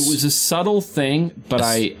bikinis. It was a subtle thing, but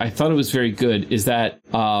yes. I thought it was very good. Is that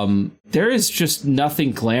there is just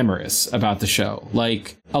nothing glamorous about the show.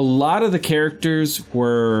 Like, a lot of the characters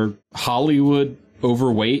were Hollywood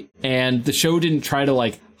overweight, and the show didn't try to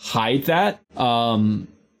like hide that.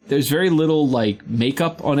 There's very little like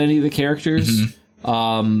makeup on any of the characters.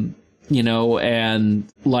 You know,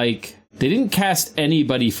 and like, they didn't cast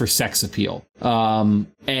anybody for sex appeal.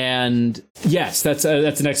 And yes, that's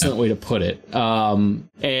an excellent way to put it.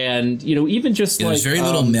 And, you know, even just there's very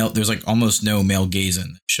little male, there's like almost no male gaze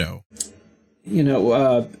in the show. You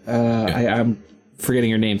know, I'm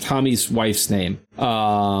forgetting her name, Tommy's wife's name.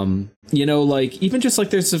 You know, like, even just like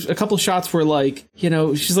there's a couple shots where, like, you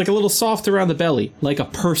know, she's like a little soft around the belly, like a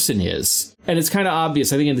person is, and it's kind of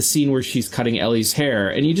obvious, I think, in the scene where she's cutting Ellie's hair,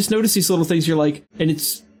 and you just notice these little things. You're like,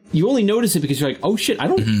 and you only notice it because you're like, oh shit, I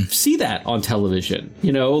don't see that on television,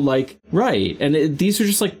 like, right. And these are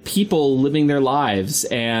just like people living their lives,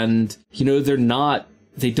 and,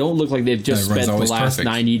 they don't look like they've just spent the last perfect.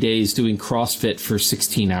 90 days doing CrossFit for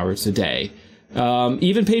 16 hours a day.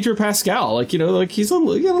 Even Pedro Pascal, like he's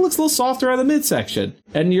looks a little softer on the midsection,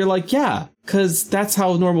 and you're like, yeah, because that's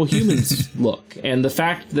how normal humans look. And the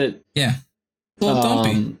fact that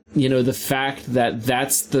don't be. The fact that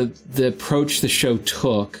that's the approach the show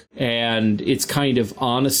took, and its kind of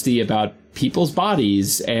honesty about people's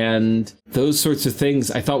bodies and those sorts of things,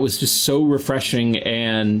 I thought was just so refreshing,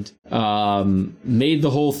 and made the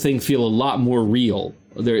whole thing feel a lot more real.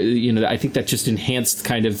 There, I think that just enhanced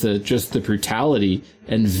kind of the brutality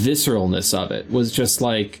and visceralness of it. Was just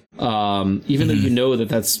like, even though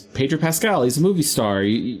that's Pedro Pascal, he's a movie star,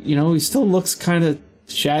 he still looks kind of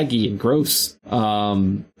shaggy and gross.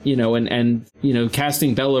 And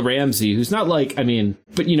casting Bella Ramsey, who's not like,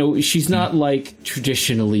 but she's not like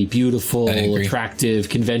traditionally beautiful, attractive,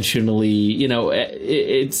 conventionally,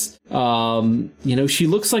 it's she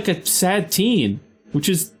looks like a sad teen, which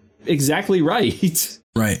is exactly right.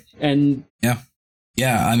 Right. And she's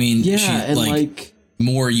like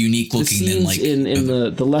more unique looking than like in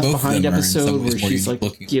the Left Behind episode where she's like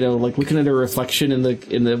like looking at her reflection in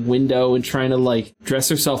the window and trying to like dress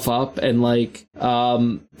herself up, and like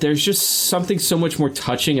there's just something so much more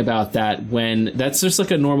touching about that, when that's just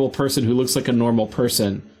like a normal person who looks like a normal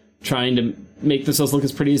person trying to make themselves look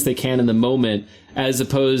as pretty as they can in the moment, as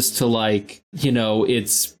opposed to like,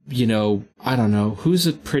 it's, I don't know, who's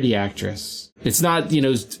a pretty actress? It's not,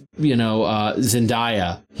 Zendaya,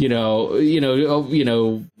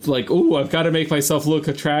 like, oh, I've got to make myself look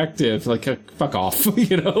attractive. Like, fuck off,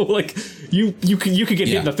 like you could get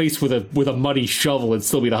hit in the face with a muddy shovel and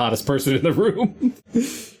still be the hottest person in the room.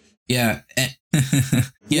 Yeah.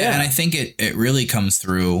 And I think it really comes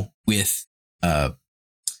through with,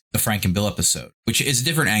 the Frank and Bill episode, which is a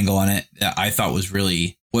different angle on it that I thought was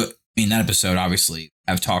really that episode, obviously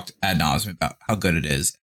I've talked ad nauseum about how good it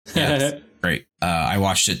is. Yeah, great. I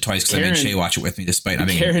watched it twice because I made Shay watch it with me, despite not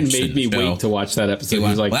being Karen made me wait to watch that episode. He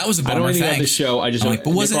was like, that was a bummer. I don't really have the show. I just like,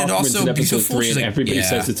 but wasn't it also beautiful? 3 and everybody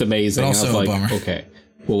says it's amazing. Also I was like, bummer. Okay,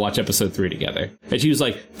 we'll watch episode 3 together. And she was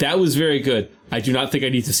like, that was very good. I do not think I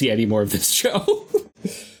need to see any more of this show.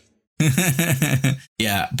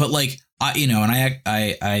 Yeah, but like I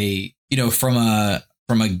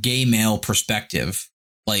from a gay male perspective,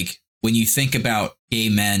 like when you think about gay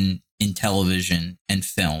men in television and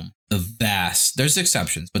film, there's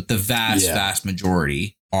exceptions, but the vast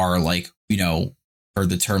majority are like, or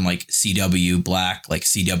the term like CW black, like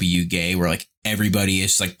CW gay, where like everybody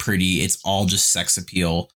is like pretty. It's all just sex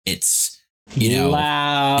appeal. It's,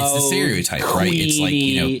 loud, it's the stereotype, right? It's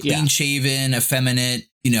like, clean shaven, effeminate,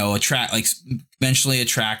 like conventionally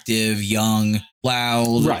attractive, young,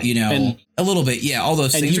 loud, right. And a little bit. Yeah. All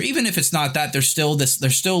those things. Or even if it's not that, there's still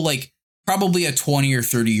like probably a 20 or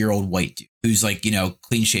 30-year-old white dude who's like,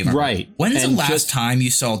 clean shaven. Right. When's the last time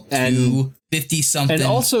you saw two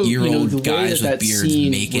 50-something-year-old guys with beards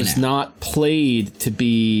making was not played to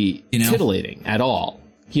be titillating at all.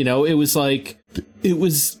 It was like, it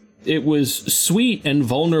was sweet and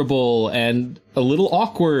vulnerable and a little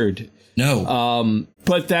awkward. No.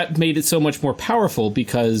 But that made it so much more powerful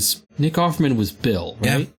because Nick Offerman was Bill,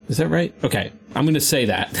 right? Yeah. Is that right? Okay. I'm going to say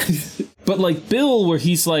that. But like Bill, where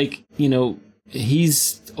he's like,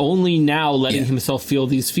 he's only now letting himself feel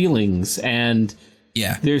these feelings. And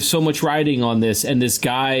there's so much riding on this. And this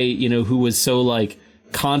guy, who was so like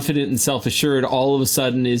confident and self-assured, all of a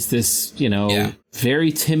sudden is this,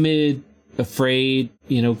 very timid, afraid,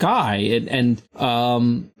 guy. And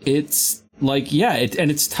it's like, and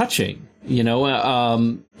it's touching,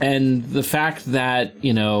 and the fact that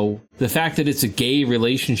it's a gay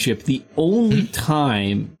relationship, the only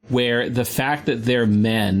time where the fact that they're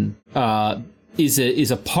men,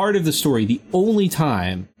 is a part of the story. The only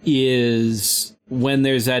time is when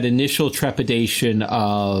there's that initial trepidation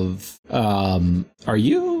of, are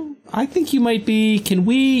you? I think you might be. Can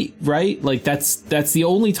we? Right? Like that's the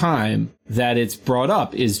only time that it's brought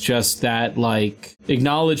up, is just that like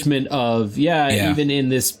acknowledgement of even in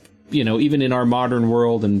this, even in our modern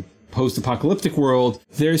world and post-apocalyptic world,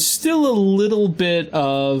 there's still a little bit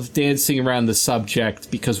of dancing around the subject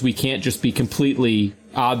because we can't just be completely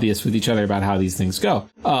obvious with each other about how these things go.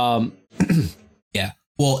 Yeah.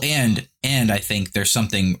 Well, and I think there's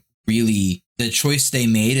something really, the choice they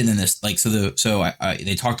made, and then this, like,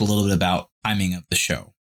 they talked a little bit about timing of the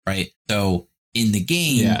show, right? So in the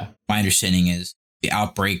game, my understanding is the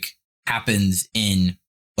outbreak happens in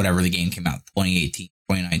whatever the game came out, 2018,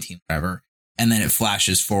 2019, whatever. And then it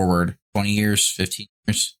flashes forward 20 years, 15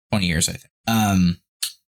 years, 20 years, I think,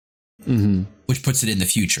 which puts it in the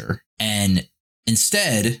future. And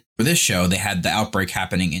instead, for this show, they had the outbreak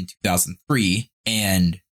happening in 2003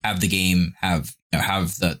 and have the game have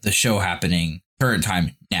the show happening current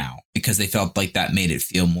time now, because they felt like that made it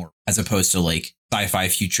feel more, as opposed to like sci-fi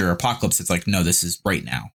future apocalypse. It's like, no, this is right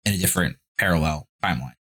now in a different parallel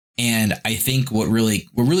timeline. And I think what really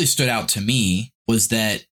stood out to me was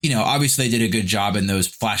that, obviously they did a good job in those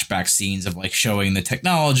flashback scenes of like showing the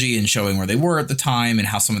technology and showing where they were at the time and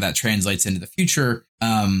how some of that translates into the future,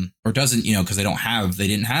 or doesn't, because they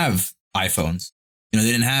didn't have iPhones. They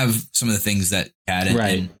didn't have some of the things that had it.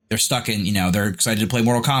 Right. And they're stuck in, they're excited to play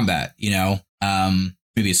Mortal Kombat,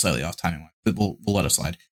 maybe slightly off timing, but we'll let it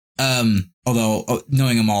slide. Although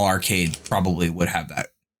knowing them all arcade probably would have that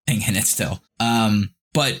thing in it still.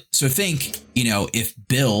 But so think, if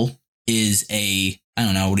Bill is I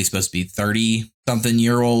don't know, what he's supposed to be,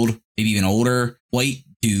 30-something-year-old, maybe even older, white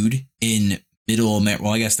dude in middle America.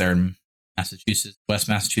 Well, I guess they're in Massachusetts, West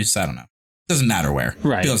Massachusetts. I don't know. Doesn't matter where.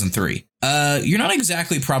 Right. 2003. You're not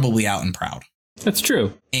exactly probably out and proud. That's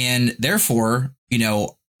true. And therefore,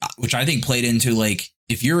 which I think played into like,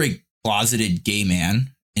 if you're a closeted gay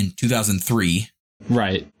man in 2003.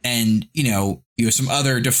 Right. And, you have some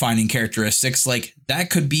other defining characteristics, like that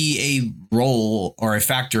could be a role or a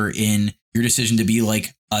factor in your decision to be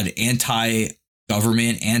like an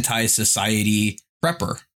anti-government, anti-society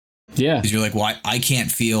prepper. Yeah. Because you're like, well, I can't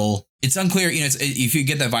feel, it's unclear. If you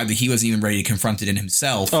get that vibe that he wasn't even ready to confront it in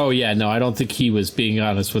himself. Oh, yeah. No, I don't think he was being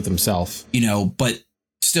honest with himself. But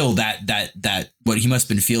still that what he must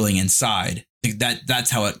have been feeling inside, that's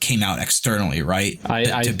how it came out externally. Right.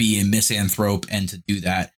 To be a misanthrope and to do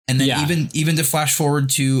that. And then even to flash forward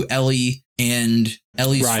to Ellie and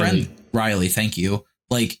Ellie's friend, Riley. Thank you.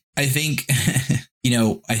 Like, I think,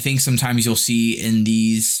 I think sometimes you'll see in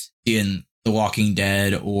The Walking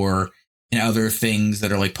Dead or in other things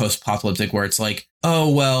that are like post-apocalyptic where it's like,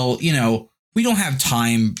 oh, well, we don't have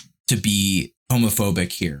time to be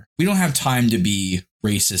homophobic here. We don't have time to be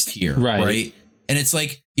racist here. Right. And it's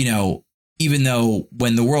like, even though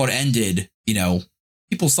when the world ended,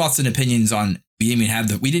 people's thoughts and opinions on, we didn't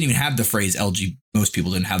even have the phrase most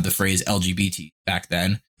people didn't have the phrase LGBT back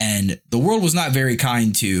then. And the world was not very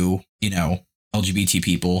kind to, LGBT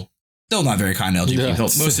people. Still not very kind to LGBT people,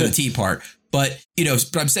 most of the T part. But,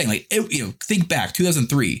 but I'm saying, like, think back,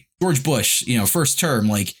 2003, George Bush, first term,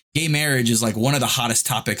 like gay marriage is like one of the hottest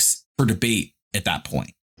topics for debate at that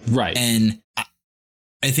point. Right. And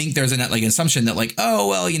I think there's an assumption that like, oh,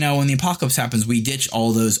 well, when the apocalypse happens, we ditch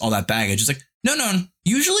all that baggage. It's like, no.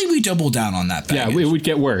 Usually we double down on that baggage. Yeah, it would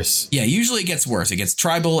get worse. Yeah, usually it gets worse. It gets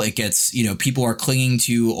tribal. It gets, people are clinging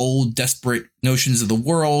to old, desperate notions of the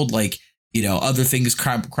world. Like, other things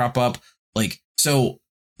crop up. Like, so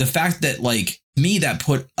the fact that like me, that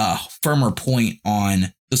put a firmer point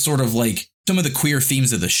on the sort of like some of the queer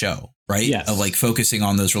themes of the show, right? Yes. Of like focusing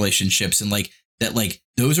on those relationships and like that, like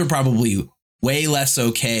those are probably way less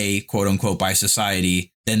okay, quote unquote, by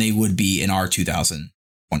society than they would be in our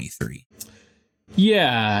 2023.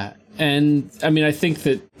 Yeah. And I mean, I think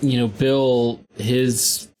that, Bill,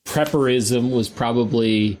 his prepperism was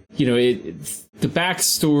probably, the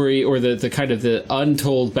backstory or the kind of the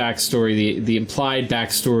untold backstory, the implied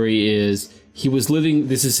backstory is he was living,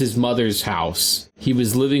 this is his mother's house. He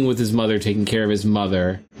was living with his mother, taking care of his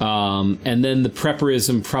mother. And then the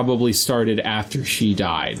prepperism probably started after she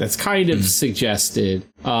died. That's kind of suggested.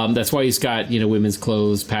 That's why he's got, women's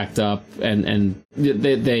clothes packed up and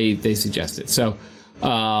they suggest it. So,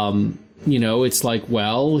 it's like,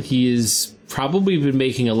 well, he's probably been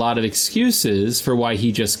making a lot of excuses for why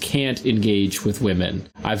he just can't engage with women.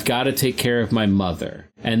 I've got to take care of my mother.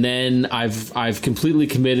 And then I've completely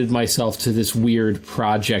committed myself to this weird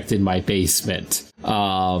project in my basement.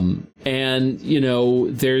 And,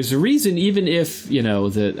 there's a reason, even if,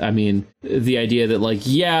 the idea that like,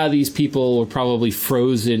 yeah, these people were probably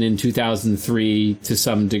frozen in 2003 to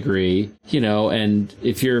some degree, and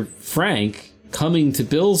if you're Frank coming to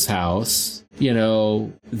Bill's house,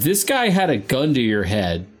 this guy had a gun to your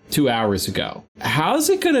head 2 hours ago. How's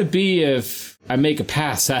it going to be if I make a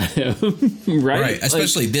pass at him? Right.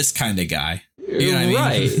 Especially like, this kind of guy. You know what I mean?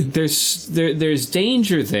 Right. There's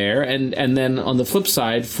danger there. And then on the flip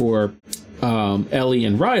side for Ellie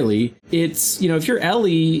and Riley, it's, if you're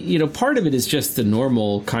Ellie, part of it is just the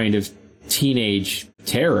normal kind of teenage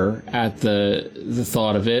terror at the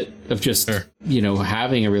thought of it, of just, sure,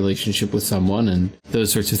 having a relationship with someone and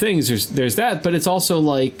those sorts of things. There's that, but it's also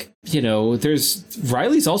like, there's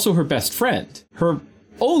Riley's also her best friend. Her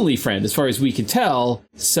only friend as far as we can tell.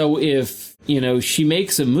 So if, she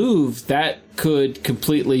makes a move, that could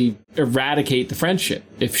completely eradicate the friendship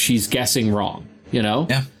if she's guessing wrong,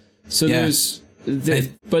 Yeah. So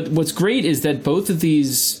but what's great is that both of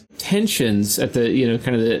these tensions at the,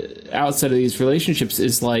 kind of the outside of these relationships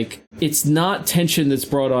is like, it's not tension that's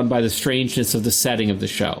brought on by the strangeness of the setting of the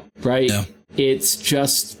show, right? No. It's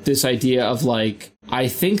just this idea of like, I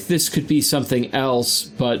think this could be something else,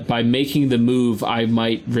 but by making the move, I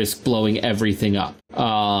might risk blowing everything up.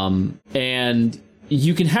 And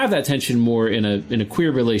you can have that tension more in a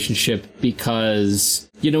queer relationship because,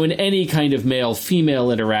 in any kind of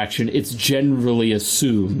male-female interaction, it's generally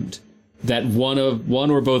assumed that one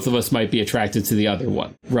or both of us might be attracted to the other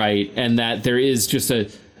one, right? And that there is just an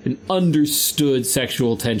understood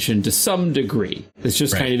sexual tension to some degree. It's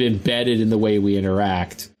just kind of embedded in the way we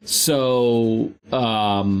interact. So,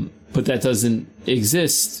 but that doesn't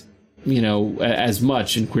exist, as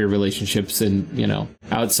much in queer relationships and,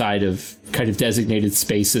 outside of kind of designated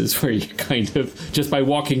spaces where you kind of, just by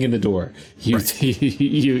walking in the door, you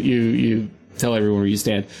tell everyone where you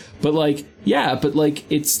stand. But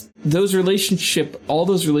it's all those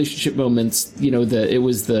relationship moments, it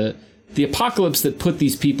was the apocalypse that put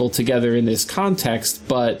these people together in this context,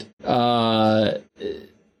 but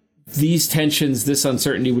these tensions, this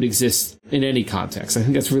uncertainty would exist in any context. I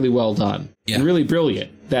think that's really well done and really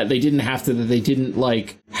brilliant that they didn't have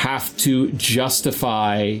to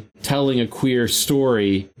justify telling a queer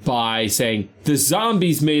story by saying the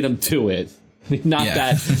zombies made them to it. Not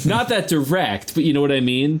that direct, but you know what I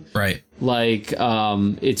mean? Right. Like,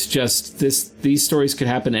 it's just these stories could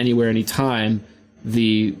happen anywhere, anytime.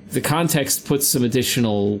 The context puts some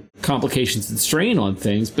additional complications and strain on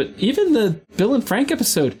things, but even the Bill and Frank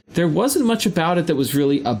episode, there wasn't much about it that was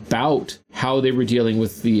really about how they were dealing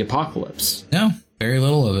with the apocalypse. No, very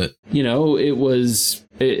little of it. It was,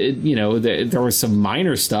 there was some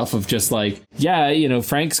minor stuff of just like,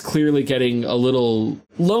 Frank's clearly getting a little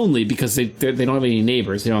lonely because they don't have any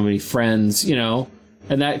neighbors, they don't have any friends,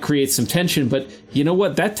 and that creates some tension. But you know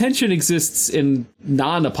what? That tension exists in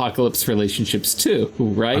non-apocalypse relationships too,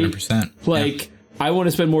 right? 100%. Like, I want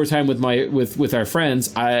to spend more time with our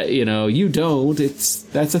friends. You don't.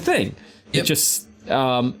 That's a thing. Yep. It just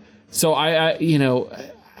so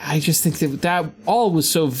I just think that all was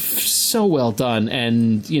so well done,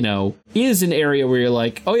 and is an area where you're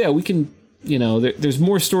like, oh yeah, we can. There's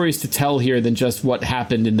more stories to tell here than just what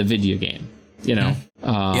happened in the video game. And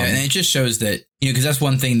it just shows that, because that's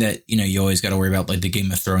one thing that, you always got to worry about, like the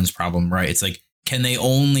Game of Thrones problem, right? It's like, can they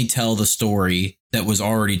only tell the story that was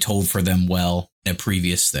already told for them well in a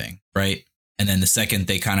previous thing, right? And then the second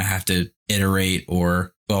they kind of have to iterate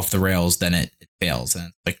or go off the rails, then it fails. And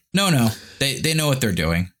it's like, no, they know what they're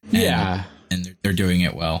doing. And they're doing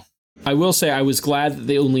it well. I will say I was glad that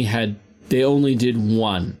they only did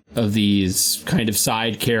one of these kind of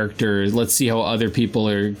side characters. Let's see how other people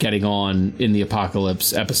are getting on in the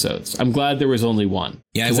apocalypse episodes. I'm glad there was only one.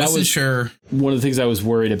 Yeah, I wasn't sure. One of the things I was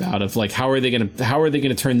worried about of like, how are they going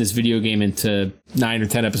to turn this video game into 9 or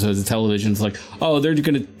 10 episodes of television? It's like, oh, they're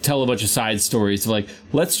going to tell a bunch of side stories. Like,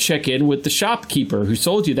 let's check in with the shopkeeper who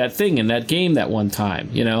sold you that thing in that game that one time,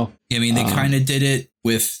 I mean, they kind of did it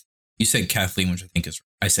with, you said Kathleen, which I think is,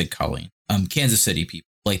 I said Colleen, Kansas City people.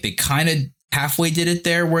 Like, they kind of halfway did it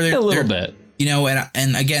there where they're a little bit,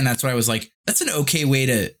 and again, that's what I was like, that's an okay way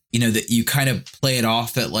to, that you kind of play it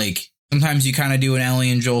off that like, sometimes you kind of do an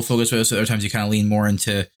Ellie and Joel focus with us, other times you kind of lean more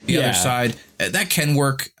into the other side. That can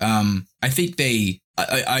work. I think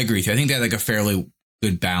I agree with you. I think they had like a fairly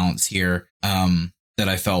good balance here that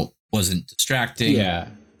I felt wasn't distracting. Yeah.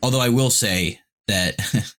 Although I will say that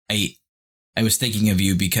I was thinking of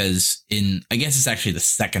you because I guess it's actually the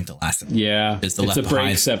second to last episode. Yeah. It's the Left a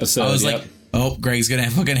Breaks Behind episode. I was like, oh, Greg's going to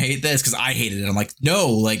fucking hate this because I hated it. I'm like, no,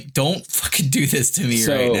 like, don't fucking do this to me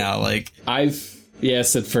right now. Like,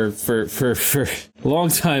 said for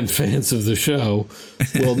longtime fans of the show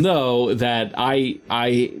will know that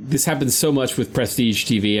this happens so much with Prestige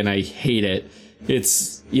TV and I hate it.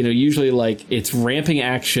 It's, usually like it's ramping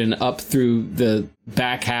action up through the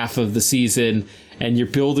back half of the season and you're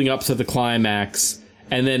building up to the climax.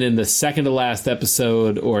 And then in the second to last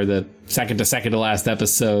episode or the second to last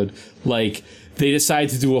episode, like they decide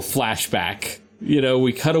to do a flashback.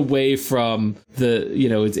 We cut away from the,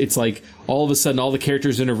 it's like all of a sudden all the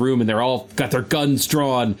characters in a room and they're all got their guns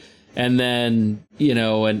drawn. And then,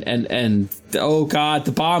 and oh God,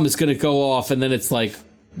 the bomb is going to go off. And then it's like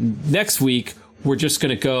next week, we're just going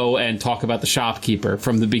to go and talk about the shopkeeper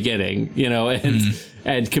from the beginning,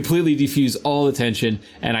 and completely defuse all the tension.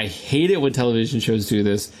 And I hate it when television shows do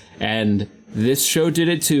this. And this show did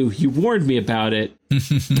it too. You warned me about it,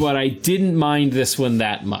 but I didn't mind this one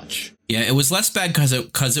that much. Yeah, it was less bad because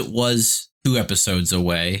it was 2 episodes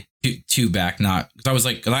away, two back. Not because I was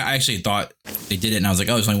like, cause I actually thought they did it, and I was like,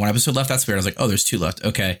 oh, there's only 1 episode left. That's weird. I was like, oh, there's 2 left.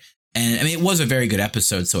 Okay, and I mean, it was a very good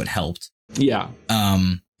episode, so it helped. Yeah.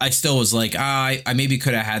 I still was like, I maybe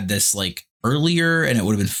could have had this like earlier, and it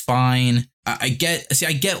would have been fine. I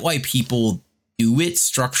get why people do it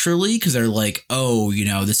structurally, because they're like, oh, you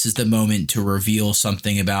know, this is the moment to reveal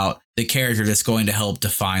something about the character that's going to help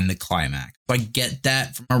define the climax. So I get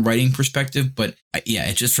that from a writing perspective, but yeah,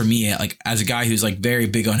 it just, for me, like as a guy who's like very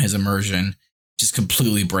big on his immersion, just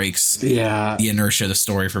completely breaks the inertia of the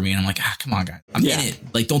story for me. And I'm like, come on, guys, I'm in it.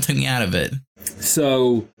 Like, don't take me out of it.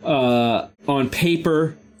 So on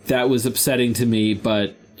paper, that was upsetting to me,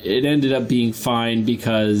 but it ended up being fine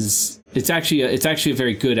because it's actually a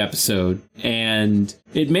very good episode, and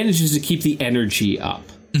it manages to keep the energy up.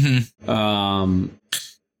 Mm-hmm. One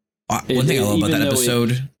thing I love about that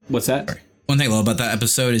episode. What's that? Sorry. One thing I love about that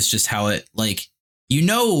episode is just how it, like, you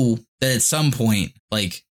know that at some point,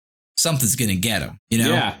 like, something's gonna get him, you know?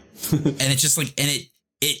 Yeah. And it's just like, and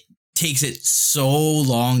it takes it so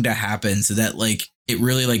long to happen, so that like it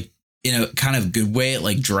really, like, in a kind of good way, it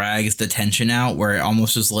like drags the tension out, where it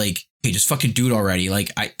almost is like, okay, just fucking do it already. Like,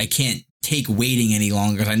 I can't take waiting any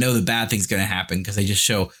longer, because I know the bad thing's gonna happen, because they just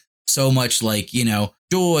show so much, like, you know,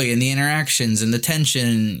 joy and the interactions and the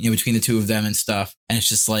tension, you know, between the two of them and stuff. And it's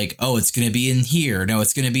just like, oh, it's gonna be in here, no,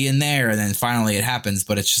 it's gonna be in there, and then finally it happens.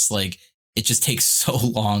 But it's just like, it just takes so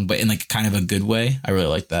long, but in like kind of a good way. I really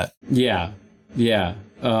like that. Yeah.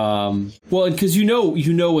 Well, because you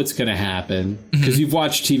know what's going to happen, because you've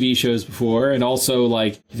watched TV shows before, and also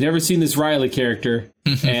like you've never seen this Riley character,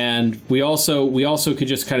 and we also could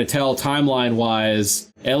just kind of tell timeline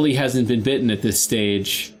wise, Ellie hasn't been bitten at this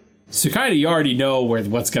stage, so kind of you already know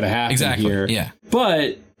what's going to happen here. Yeah.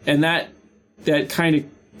 But and that kind of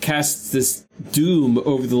casts this doom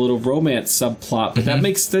over the little romance subplot, but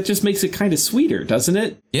that just makes it kind of sweeter, doesn't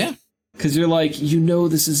it? Yeah. Because you're like, you know,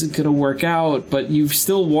 this isn't going to work out, but you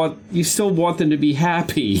still want them to be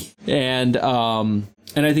happy. And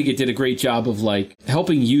I think it did a great job of like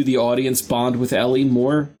helping you, the audience, bond with Ellie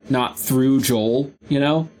more, not through Joel, you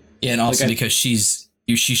know? Yeah, and also like because she's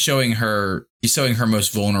showing her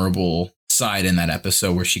most vulnerable side in that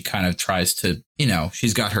episode, where she kind of tries to, you know,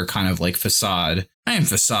 she's got her kind of like facade,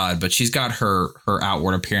 but she's got her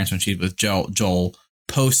outward appearance when she's with Joel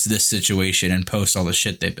post this situation and post all the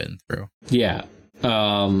shit they've been through. Yeah.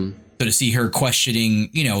 So to see her questioning,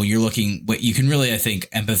 you know, you can really, I think,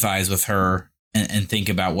 empathize with her and think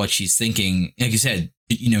about what she's thinking. Like you said,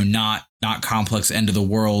 you know, not complex end of the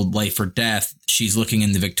world, life or death. She's looking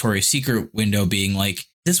in the Victoria's Secret window being like,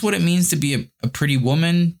 is this what it means to be a pretty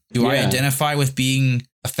woman? Do I identify with being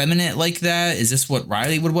effeminate like that? Is this what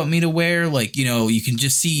Riley would want me to wear? Like, you know, you can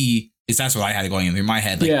just see, that's what I had going through my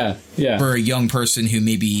head. Like, yeah. For a young person who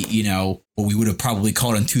maybe, you know, what we would have probably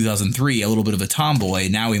called in 2003 a little bit of a tomboy.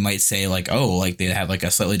 Now we might say like, oh, like they have like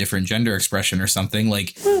a slightly different gender expression or something,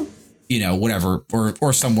 like, you know, whatever,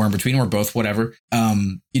 or somewhere in between, or both, whatever.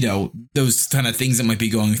 You know, those kind of things that might be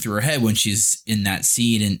going through her head when she's in that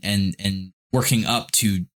scene and working up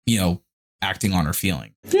to, you know, acting on her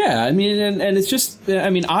feeling. Yeah, I mean, and it's just, I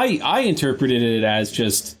mean, I interpreted it as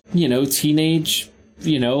just, you know, teenage,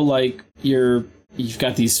 you know, like you've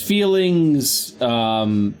got these feelings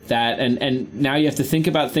that and now you have to think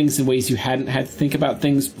about things in ways you hadn't had to think about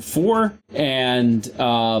things before, and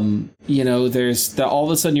you know, there's all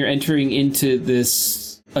of a sudden you're entering into this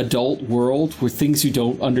adult world where things you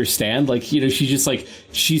don't understand, like, you know,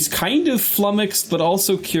 she's kind of flummoxed but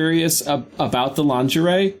also curious about the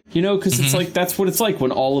lingerie, you know, because it's like that's what it's like when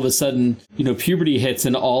all of a sudden, you know, puberty hits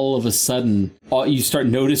and all of a sudden you start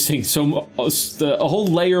noticing a whole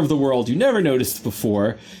layer of the world you never noticed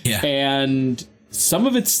before. And some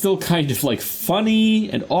of it's still kind of like funny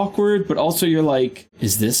and awkward, but also you're like,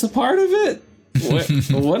 is this a part of it?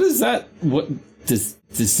 What is that? What does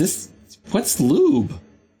this, what's lube?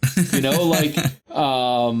 You know, like,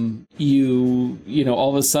 you know, all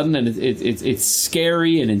of a sudden, and it's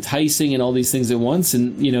scary and enticing and all these things at once.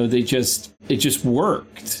 And, you know, it just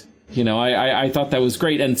worked. You know, I thought that was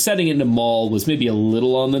great. And setting it in a mall was maybe a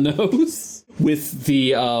little on the nose with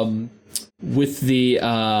the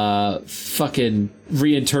fucking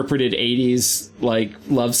reinterpreted 80s, like,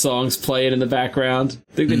 love songs playing in the background.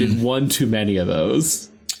 I think they did one too many of those.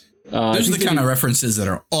 Those are the kind of references that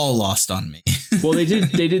are all lost on me. Well, they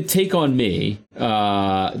did Take On Me.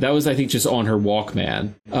 That was, I think, just on her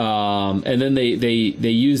Walkman. And then they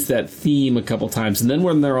used that theme a couple times. And then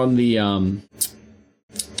when they're on the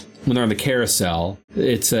when they're on the carousel.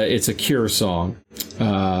 It's a Cure song.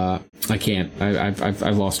 I can't.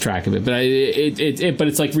 I've lost track of it, but but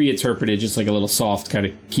it's like reinterpreted, just like a little soft kind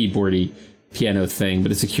of keyboardy piano thing.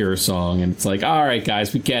 But it's a Cure song, and it's like, all right,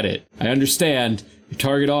 guys, we get it. I understand your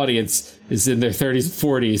target audience is in their 30s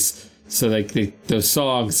and 40s, so like those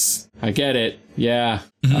songs, I get it. Yeah,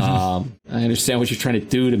 I understand what you're trying to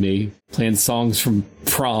do to me, playing songs from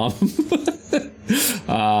prom.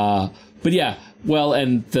 But yeah, well,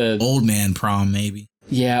 and the old man prom, maybe.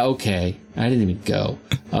 Yeah, okay. I didn't even go.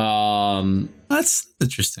 That's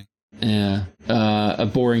interesting. Yeah, a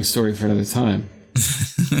boring story for another time.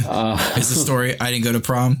 It's the story. I didn't go to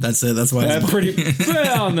prom. That's it. That's why. It's pretty.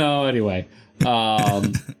 Well, no. Anyway, I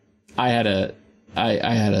had a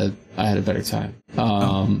better time.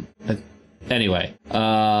 Anyway,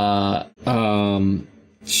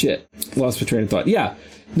 shit, lost my train of thought. Yeah.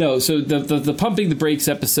 No, so the pumping the brakes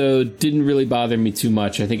episode didn't really bother me too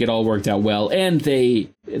much. I think it all worked out well, and they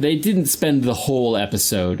didn't spend the whole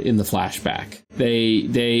episode in the flashback.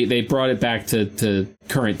 They brought it back to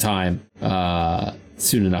current time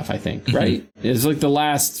soon enough, I think. Right? It's like the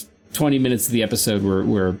last 20 minutes of the episode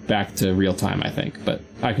were back to real time, I think, but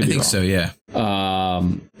I could be wrong. So, yeah.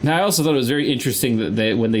 Now, I also thought it was very interesting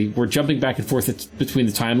that when they were jumping back and forth between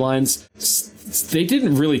the timelines, they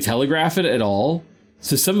didn't really telegraph it at all.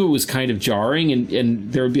 So some of it was kind of jarring,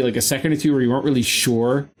 and there would be like a second or two where you weren't really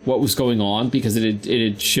sure what was going on because it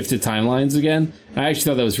had shifted timelines again. And I actually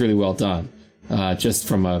thought that was really well done, just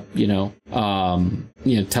from a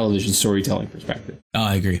television storytelling perspective. Oh,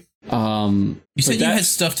 I agree. You said you had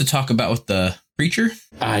stuff to talk about with the preacher?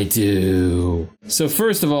 I do. So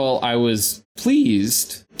first of all, I was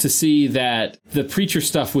pleased to see that the preacher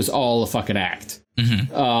stuff was all a fucking act.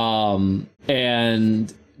 Mm-hmm.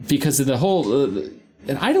 And because of the whole...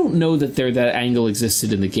 and I don't know that that angle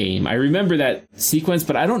existed in the game. I remember that sequence,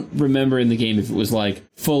 but I don't remember in the game if it was like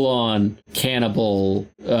full-on cannibal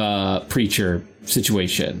preacher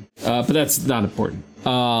situation. But that's not important.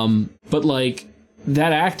 But like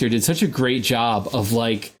that actor did such a great job of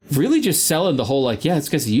like really just selling the whole like, yeah, this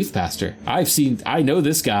guy's a youth pastor. I know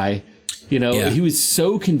this guy. You know, yeah. He was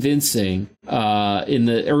so convincing in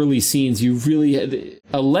the early scenes. You really had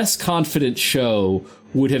a less confident show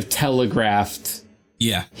would have telegraphed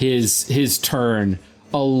his turn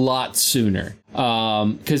a lot sooner.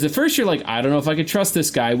 Because at first you're like, I don't know if I could trust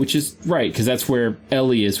this guy, which is right, because that's where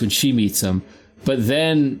Ellie is when she meets him. But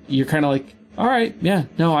then you're kind of like, all right, yeah,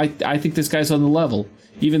 no, I think this guy's on the level.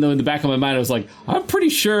 Even though in the back of my mind I was like, I'm pretty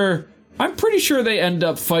sure they end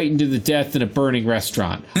up fighting to the death in a burning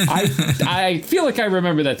restaurant. I feel like I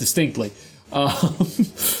remember that distinctly.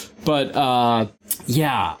 But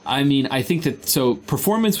yeah, I mean, I think that so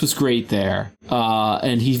performance was great there,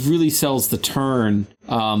 and he really sells the turn.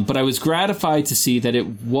 But I was gratified to see that it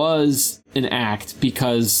was an act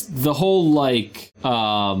because the whole like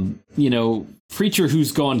preacher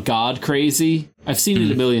who's gone God crazy. I've seen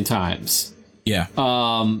it a million times. Yeah.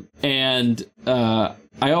 And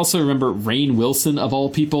I also remember Rainn Wilson of all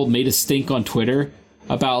people made a stink on Twitter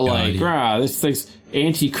about like, this thing's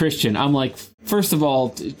anti-Christian. I'm like, first of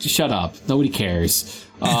all, shut up. Nobody cares.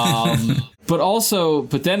 But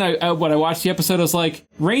then when I watched the episode, I was like,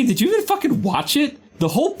 Rainn, did you even fucking watch it? The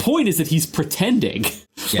whole point is that he's pretending.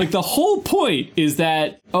 Yeah. Like the whole point is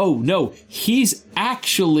that, oh no, he's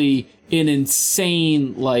actually an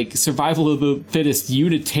insane, like survival of the fittest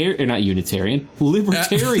libertarian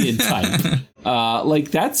type.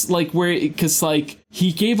 Like that's like where, because like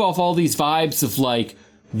he gave off all these vibes of like,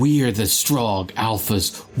 we are the strong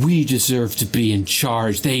alphas. We deserve to be in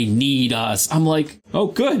charge. They need us. I'm like, oh,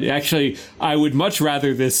 good. Actually, I would much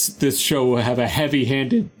rather this show have a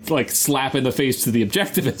heavy-handed like slap in the face to the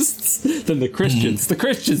objectivists than the Christians. Mm-hmm. The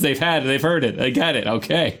Christians they've heard it. They got it.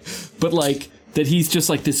 Okay, but like that he's just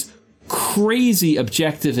like this crazy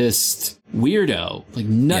objectivist weirdo, like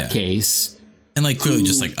nutcase, and like clearly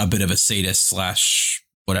just like a bit of a sadist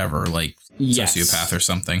 / whatever, like sociopath or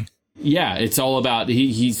something. Yeah, it's all about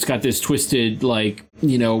he's got this twisted like,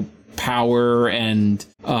 power and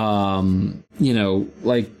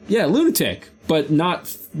lunatic, but not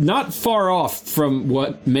far off from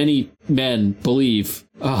what many men believe.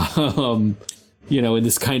 In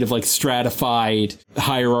this kind of like stratified,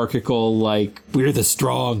 hierarchical, like we're the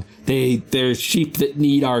strong. They're sheep that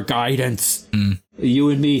need our guidance. Mm. You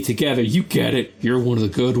and me together, you get it. You're one of the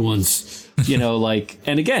good ones.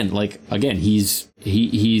 And again,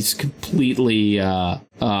 he's completely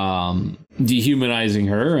dehumanizing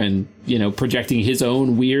her and, projecting his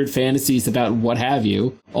own weird fantasies about what have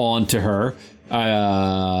you onto her.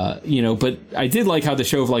 But I did like how the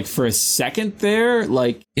show, like, for a second there,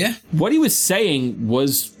 like, what he was saying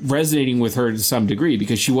was resonating with her to some degree,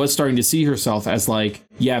 because she was starting to see herself as like,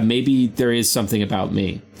 yeah, maybe there is something about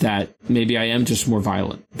me that maybe I am just more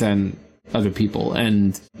violent than other people.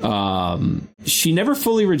 And she never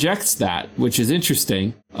fully rejects that, which is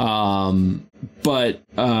interesting. But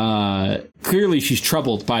clearly she's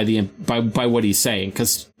troubled by by what he's saying,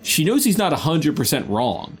 because she knows he's not 100%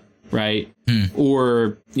 wrong. Right.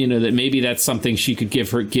 Or, that maybe that's something she could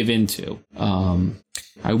give into.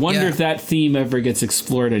 I wonder if that theme ever gets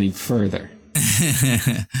explored any further.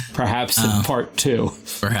 Perhaps in part 2.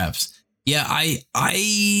 Perhaps. Yeah,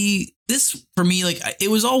 this for me, like, it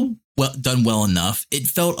was all done well enough. It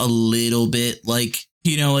felt a little bit like,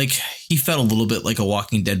 like he felt a little bit like a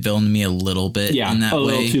Walking Dead villain to me, a little bit. Yeah, in that a way.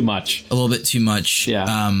 little too much. A little bit too much.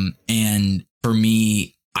 Yeah. And for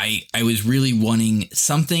me, I was really wanting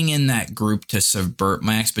something in that group to subvert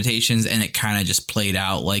my expectations, and it kind of just played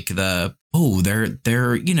out like they're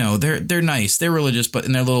nice, they're religious, but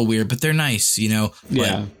and they're a little weird, but they're nice, Yeah.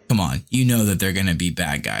 But come on, that they're gonna be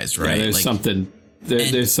bad guys, right? Yeah, there's something.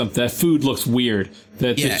 There's something. That food looks weird.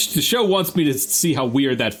 The show wants me to see how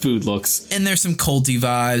weird that food looks. And there's some culty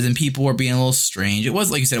vibes, and people were being a little strange. It was,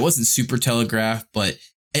 like you said, it wasn't super telegraphed, but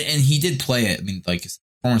and he did play it. I mean, like, his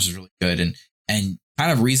performance was really good and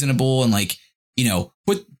kind of reasonable, and like, the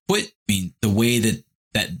way that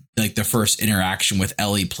like the first interaction with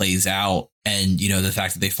Ellie plays out, and the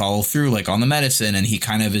fact that they follow through, like, on the medicine, and he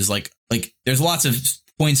kind of is like there's lots of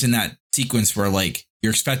points in that sequence where, like,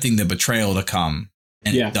 you're expecting the betrayal to come,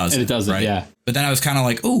 and it doesn't, right? Yeah. But then I was kind of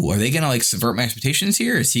like, oh, are they gonna, like, subvert my expectations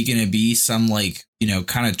here? Is he gonna be some, like,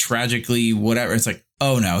 kind of tragically whatever? It's like,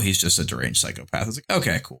 oh no, he's just a deranged psychopath. It's like,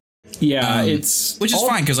 okay, cool. Yeah, which is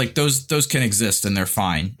fine, because, like, those can exist and they're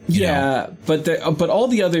fine. But all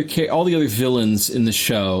the other villains in the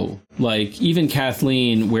show, like even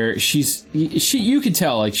Kathleen, where you could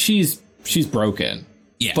tell, like, she's broken.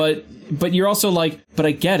 Yeah. But you're also like, but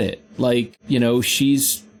I get it. Like,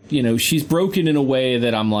 she's broken in a way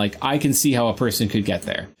that I'm like, I can see how a person could get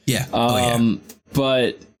there. Yeah.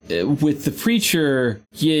 But with the preacher,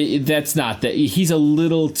 that's not that. He's a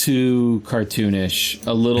little too cartoonish,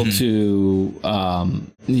 a little too,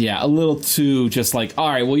 a little too just like, all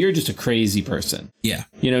right, well, you're just a crazy person. Yeah.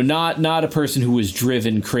 Not a person who was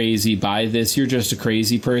driven crazy by this. You're just a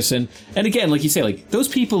crazy person. And again, like you say, like, those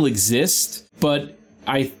people exist, but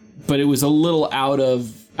it was a little out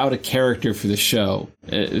of character for the show,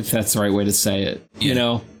 if that's the right way to say it.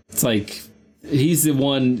 Yeah. It's like, he's the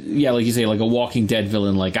one, like you say, like a Walking Dead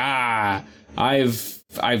villain, like, the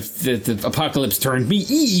apocalypse turned me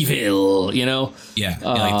evil, Yeah,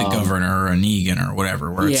 like the governor or Negan or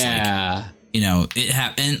whatever, where it's like, it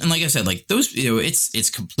happened. And like I said, like, those, it's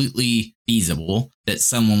completely feasible that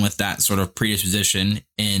someone with that sort of predisposition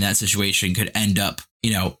in that situation could end up,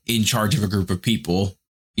 in charge of a group of people,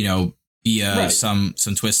 via some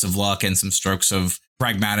twists of luck and some strokes of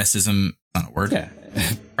pragmatism. Not a word. Yeah.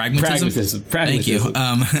 Pragmatism. Thank you.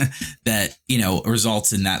 That,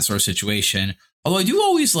 results in that sort of situation. Although I do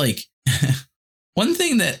always like one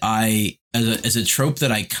thing that as a trope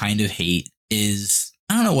that I kind of hate is,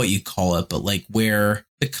 I don't know what you call it, but like where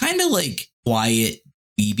the kind of like quiet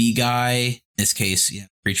BB guy, in this case,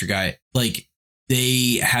 preacher guy, like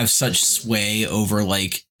they have such sway over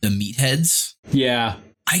like the meatheads. Yeah.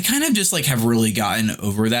 I kind of just like have really gotten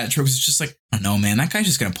over that trope. It's just like, I don't know, man, that guy's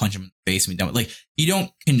just going to punch him in the face and be done with. Like, you don't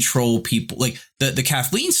control people. Like the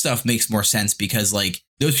Kathleen stuff makes more sense because like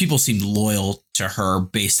those people seemed loyal to her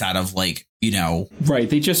based out of like, right.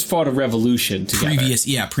 They just fought a revolution together.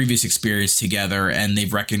 Previous experience together. And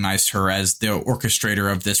they've recognized her as the orchestrator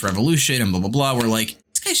of this revolution and blah, blah, blah. We're like,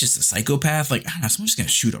 this guy's just a psychopath. Like, I don't know, someone's just going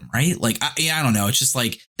to shoot him. Right. Like, I don't know. It's just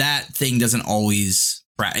like that thing doesn't always,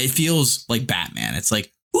 it feels like Batman. It's like,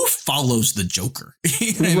 who follows the Joker?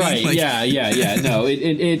 Right. Like, yeah. No,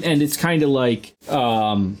 it and it's kind of like,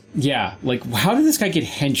 like, how did this guy get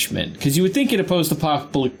henchmen? Because you would think in a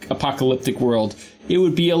post-apocalyptic world, it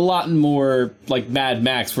would be a lot more like Mad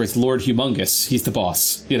Max, where it's Lord Humongous. He's the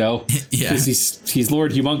boss, Yeah. Because he's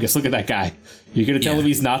Lord Humongous. Look at that guy. You're going to tell him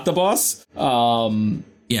he's not the boss? And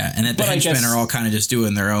that the henchmen are all kind of just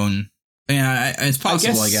doing their own. Yeah, it's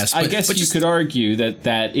possible, I guess. But you could argue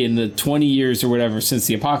that in the 20 years or whatever since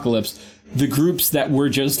the apocalypse, the groups that were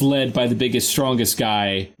just led by the biggest, strongest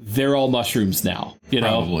guy, they're all mushrooms now.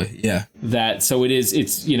 Probably, yeah.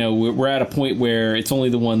 We're at a point where it's only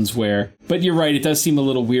the ones where. But you're right, it does seem a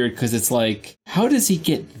little weird because it's like, how does he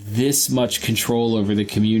get this much control over the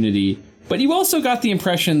community? But you also got the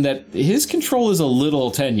impression that his control is a little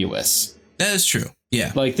tenuous. That is true.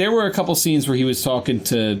 Yeah. Like there were a couple scenes where he was talking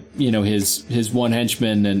to, his one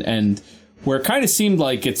henchman and where it kind of seemed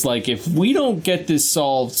like it's like, if we don't get this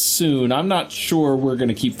solved soon, I'm not sure we're going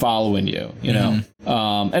to keep following you, know?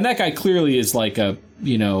 And that guy clearly is like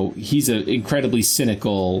he's an incredibly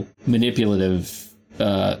cynical, manipulative,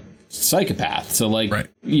 psychopath. So like, right.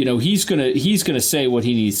 He's gonna say what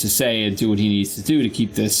he needs to say and do what he needs to do to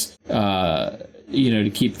keep this, to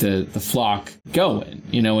keep the flock going,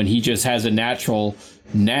 and he just has a natural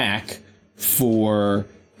knack for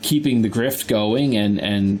keeping the grift going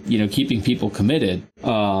and keeping people committed.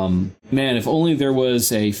 Man, if only there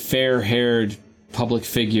was a fair-haired public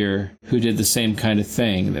figure who did the same kind of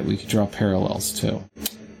thing that we could draw parallels to.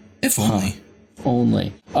 If only.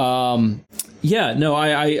 Only. Yeah, no,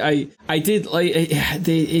 I did like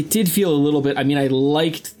it did feel a little bit. I mean, I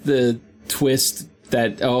liked the twist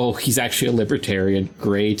that, he's actually a libertarian.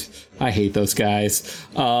 Great. I hate those guys.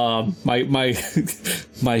 My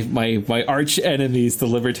arch enemies, the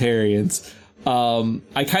libertarians.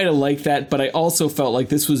 I kind of like that, but I also felt like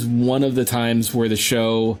this was one of the times where the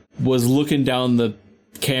show was looking down the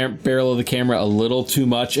barrel of the camera a little too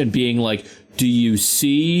much and being like, do you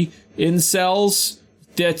see incels?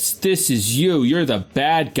 This is you. You're the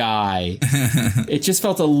bad guy. It just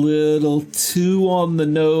felt a little too on the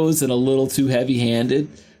nose and a little too heavy-handed.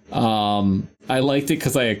 I liked it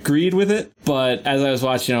because I agreed with it, but as I was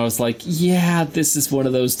watching, I was like, yeah, this is one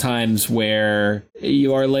of those times where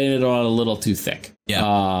you are laying it on a little too thick.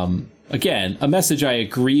 Yeah. Again, a message I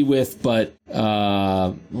agree with, but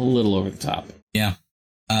a little over the top. Yeah.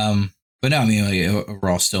 But no, I mean, like,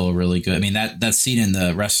 overall, still really good. I mean, that scene in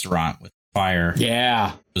the restaurant with fire,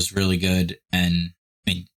 was really good, and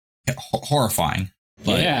I mean, horrifying,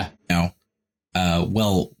 but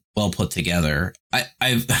well put together.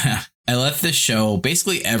 I left this show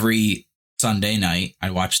basically every Sunday night.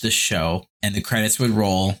 I watched this show, and the credits would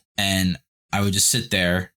roll, and I would just sit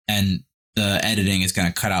there, and the editing is going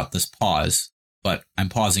to cut out this pause, but I'm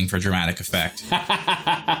pausing for dramatic effect, and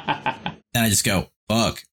I just go,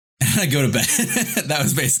 fuck. And I go to bed. That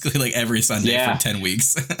was basically like every Sunday for 10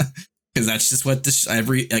 weeks. Because that's just what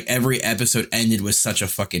every episode ended with, such a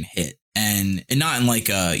fucking hit. And not in like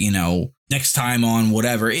a, next time on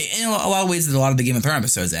whatever. In a lot of ways, a lot of the Game of Thrones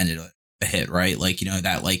episodes ended a hit, right? Like,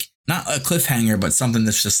 that like not a cliffhanger, but something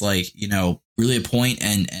that's just like, really a point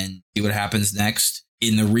and see what happens next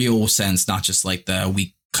in the real sense, not just like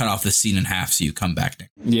we cut off the scene in half so you come back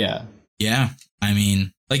next. Yeah. Yeah. I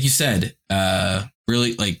mean, like you said,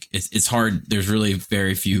 really, like it's hard. There's really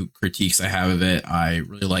very few critiques I have of it. I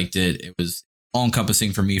really liked it. It was all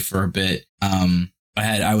encompassing for me for a bit.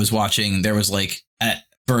 I was watching. There was like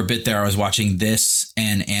for a bit there, I was watching this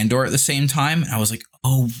and Andor at the same time. And I was like,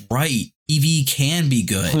 oh right, TV can be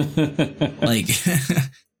good. Like,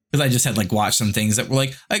 because I just had like watched some things that were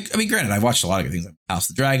like, I mean, granted, I watched a lot of good things. Like House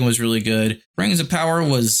of the Dragon was really good. Rings of Power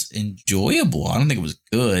was enjoyable. I don't think it was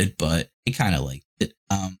good, but I kind of liked it.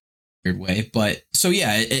 Weird way, but so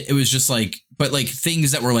yeah, it was just like, but like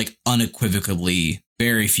things that were like unequivocally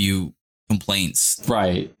very few complaints,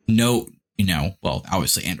 right? No, well,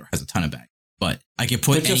 obviously Andor has a ton of baggage, but I could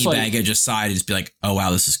put any baggage aside and just be like, oh wow,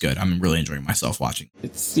 this is good. I'm really enjoying myself watching.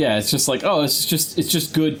 It's just like, it's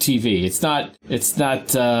just good TV. It's not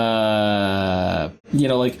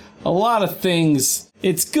like a lot of things.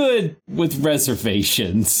 It's good with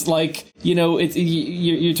reservations. Like,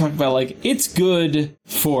 you're talking about like, it's good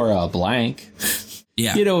for a blank.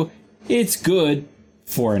 Yeah. It's good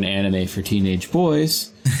for an anime for teenage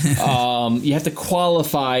boys. You have to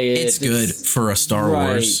qualify it. It's good for a Star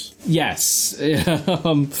Wars. Yes.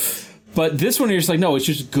 But this one, you're just like, no, it's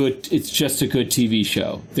just good. It's just a good TV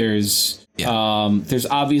show. There's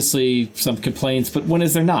obviously some complaints, but when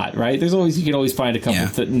is there not, right? You can always find a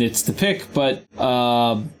couple nits to pick, but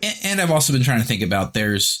and I've also been trying to think about,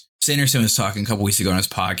 Sanderson was talking a couple weeks ago on his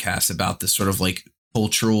podcast about this sort of like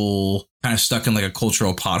cultural, kind of stuck in like a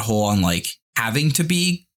cultural pothole on like having to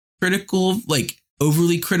be critical, like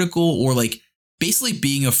overly critical, or like basically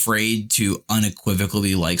being afraid to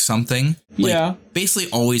unequivocally like something. Like,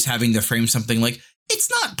 basically always having to frame something like, it's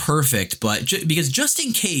not perfect, but because just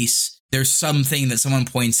in case there's something that someone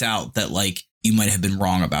points out that like you might have been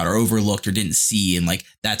wrong about or overlooked or didn't see, and like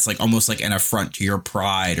that's like almost like an affront to your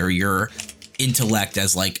pride or your intellect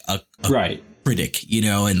as like a critic,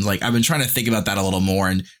 and like I've been trying to think about that a little more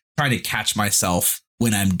and trying to catch myself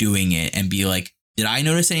when I'm doing it and be like, did I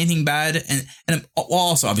notice anything bad? And I'm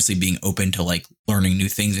also obviously being open to like learning new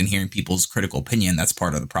things and hearing people's critical opinion. That's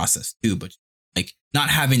part of the process too, but like not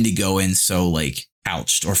having to go in so like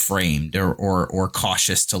couched or framed or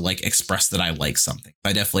cautious to like express that I like something.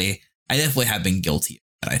 I definitely have been guilty.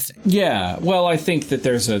 I think. Yeah, well, I think that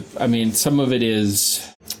some of it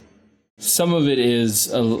is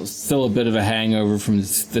still a bit of a hangover from the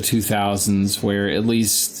 2000s, where at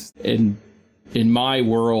least in my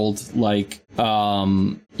world, like,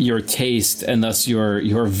 your taste and thus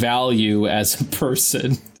your value as a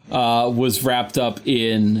person was wrapped up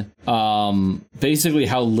in basically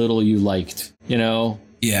how little you liked, you know?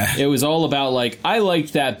 Yeah. It was all about, like, I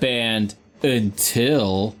liked that band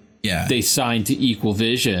until they signed to Equal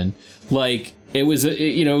Vision. Like, it was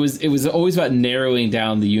always about narrowing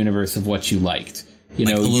down the universe of what you liked. You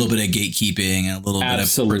know, a little bit of gatekeeping and a little bit of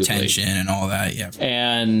pretension and all that. Yeah.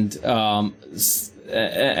 And I'm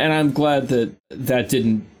glad that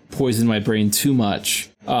didn't poison my brain too much.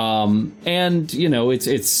 And, you know,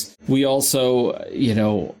 we also, you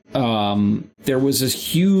know, there was this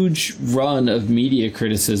huge run of media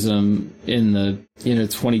criticism in the, you know,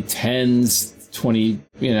 2010s,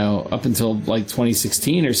 up until like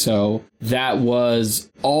 2016 or so, that was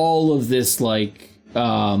all of this, like,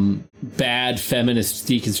 bad feminist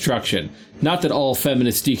deconstruction. Not that all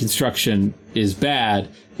feminist deconstruction is bad.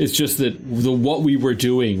 It's just that what we were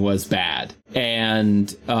doing was bad.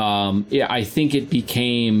 And I think it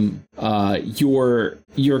became your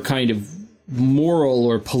kind of moral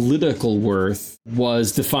or political worth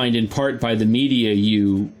was defined in part by the media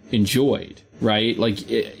you enjoyed, right? Like,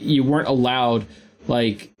 you weren't allowed,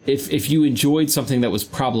 like, if you enjoyed something that was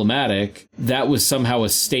problematic, that was somehow a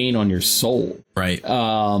stain on your soul. Right.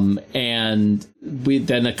 And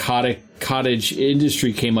then the cottage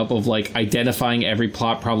industry came up of, like, identifying every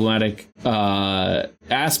plot problematic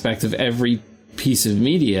aspect of every piece of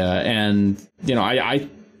media. And, you know,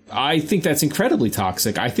 I think that's incredibly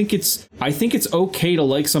toxic. I think it's okay to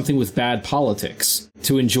like something with bad politics,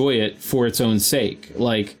 to enjoy it for its own sake.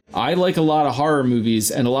 Like, I like a lot of horror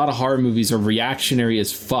movies, and a lot of horror movies are reactionary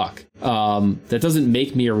as fuck. That doesn't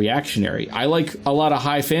make me a reactionary. I like a lot of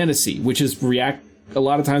high fantasy, which is a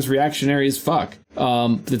lot of times reactionary as fuck.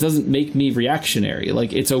 That doesn't make me reactionary.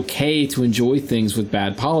 Like, it's okay to enjoy things with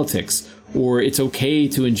bad politics, or it's okay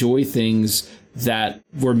to enjoy things that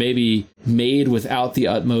were maybe made without the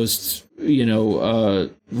utmost, you know,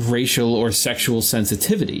 racial or sexual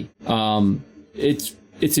sensitivity.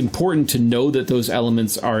 It's important to know that those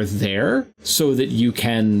elements are there so that you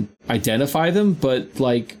can identify them, but,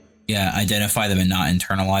 like, identify them and not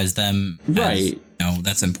internalize them. Right.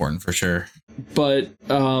 That's important for sure. But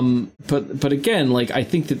again, like, I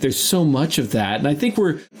think that there's so much of that, and I think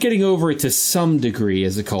we're getting over it to some degree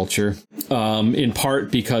as a culture, in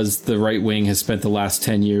part because the right wing has spent the last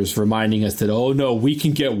 10 years reminding us that, oh no, we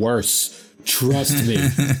can get worse. Trust me.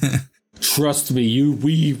 Trust me.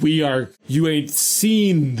 You ain't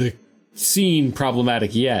seen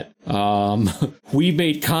problematic yet. We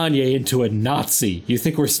made Kanye into a Nazi. You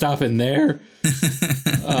think we're stopping there?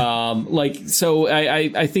 So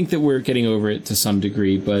I think that we're getting over it to some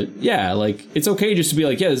degree, but yeah, like, it's okay just to be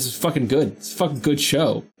like, yeah, this is fucking good. It's a fucking good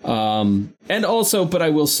show. And also, but I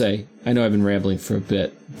will say, I know I've been rambling for a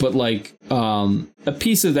bit, but, like, a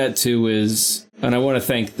piece of that too is, and I want to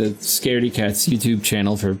thank the Scaredy Cats YouTube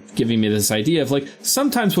channel for giving me this idea of, like,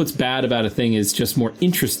 sometimes what's bad about a thing is just more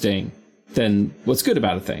interesting than what's good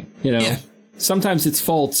about a thing, you know? Yeah. Sometimes its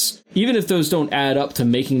faults, even if those don't add up to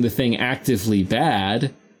making the thing actively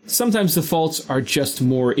bad, sometimes the faults are just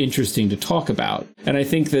more interesting to talk about. And I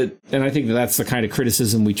think that that's the kind of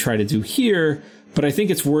criticism we try to do here, but I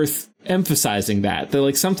think it's worth emphasizing that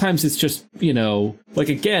like, sometimes it's just, you know, like,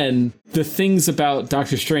 again, the things about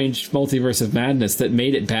Doctor Strange Multiverse of Madness that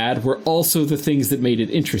made it bad were also the things that made it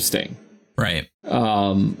interesting. Right.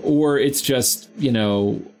 Or it's just, you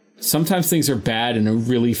know, sometimes things are bad in a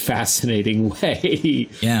really fascinating way.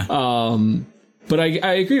 Yeah. But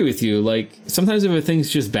I agree with you. Like, sometimes if a thing's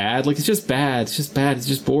just bad, like, it's just bad. It's just bad. It's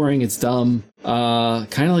just boring. It's dumb.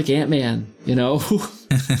 Kind of like Ant-Man, you know?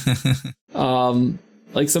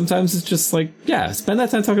 Like, sometimes it's just like, yeah, spend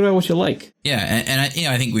that time talking about what you like. Yeah. And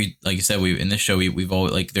I think we, like you said, in this show, we've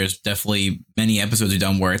always, like, there's definitely many episodes we've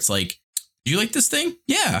done where it's like, do you like this thing?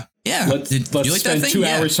 Yeah. Yeah. Let's you like spend 2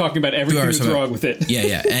 hours talking about everything that's wrong with it.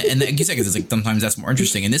 Yeah. And like you said, because it's like, sometimes that's more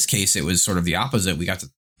interesting. In this case, it was sort of the opposite. We got to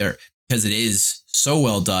there because it is so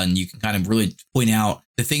well done. You can kind of really point out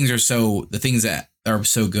the things that are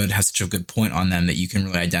so good, have such a good point on them that you can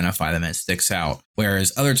really identify them and it sticks out.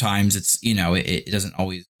 Whereas other times it's, you know, it doesn't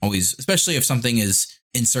always, especially if something is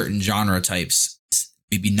in certain genre types,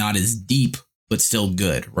 maybe not as deep, but still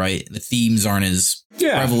good, right? The themes aren't as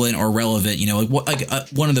prevalent or relevant, you know,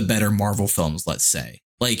 one of the better Marvel films, let's say.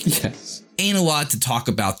 Like, yes. Ain't a lot to talk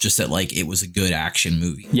about, just that, like, it was a good action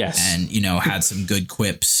movie. Yes. And, you know, had some good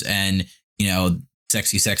quips and, you know,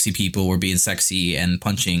 sexy people were being sexy and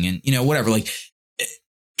punching and, whatever, like,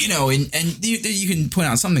 and you can point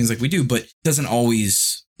out some things like we do, but it doesn't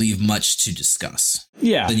always leave much to discuss.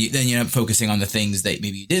 Yeah. Then you end up focusing on the things that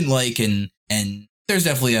maybe you didn't like. And there's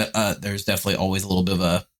definitely always a little bit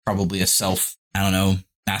of probably a self, I don't know,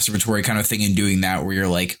 masturbatory kind of thing in doing that, where you're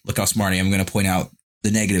like, look how smart I am. I'm going to point out the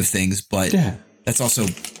negative things, but that's also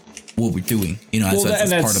what we're doing. That's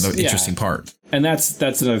part of the interesting part. And that's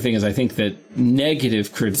another thing, is I think that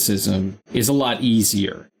negative criticism is a lot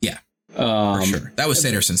easier. Yeah, for sure. That was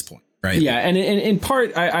Sanderson's point, right? Yeah, and in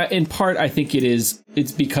part, I think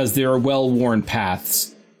it's because there are well-worn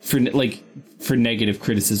paths for negative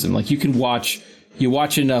criticism. Like, you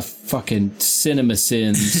watch enough fucking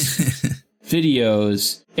CinemaSins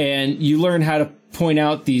videos, and you learn how to point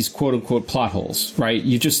out these quote-unquote plot holes, right?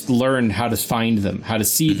 You just learn how to find them, how to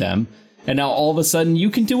see them, and now all of a sudden you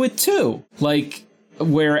can do it too. Like,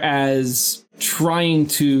 whereas trying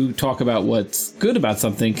to talk about what's good about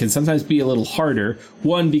something can sometimes be a little harder.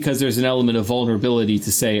 One, because there's an element of vulnerability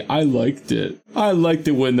to say, I liked it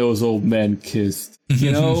when those old men kissed,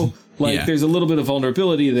 like, there's a little bit of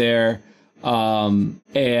vulnerability there.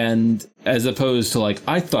 And as opposed to, like,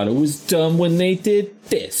 I thought it was dumb when they did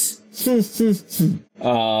this. So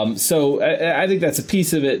I think that's a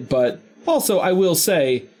piece of it, but also I will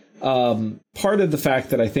say, part of the fact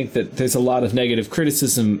that I think that there's a lot of negative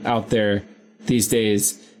criticism out there these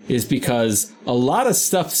days is because a lot of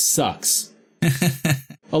stuff sucks.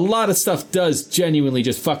 A lot of stuff does genuinely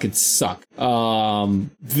just fucking suck.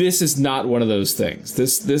 This is not one of those things.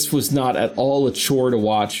 This was not at all a chore to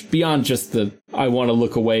watch, beyond just the I want to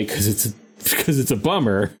look away because it's a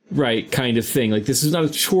bummer, right, kind of thing. Like, this is not a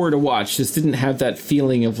chore to watch. This didn't have that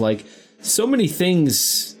feeling of, like, so many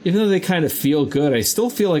things, even though they kind of feel good, I still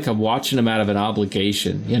feel like I'm watching them out of an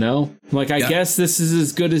obligation, I'm like, I guess this is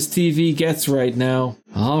as good as TV gets right now.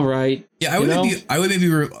 All right. Yeah, I would maybe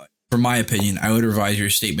for my opinion, I would revise your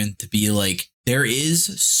statement to be like, there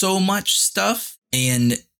is so much stuff,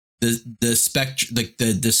 and the spectrum, like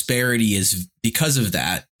the disparity is because of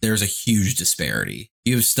that. There's a huge disparity.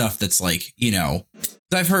 You have stuff that's like,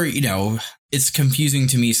 I've heard, it's confusing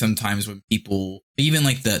to me sometimes when people, even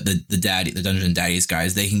like the Dungeon Daddies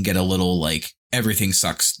guys, they can get a little like, everything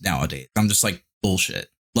sucks nowadays. I'm just like, bullshit.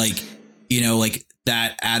 Like, like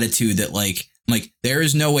that attitude that like there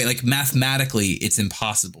is no way, like, mathematically it's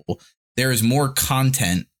impossible. There is more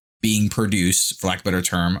content being produced, for lack of a better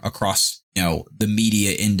term, across, the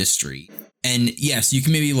media industry. And yes, you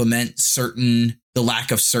can maybe lament the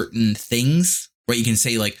lack of certain things, right? You can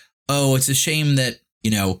say like, oh, it's a shame that,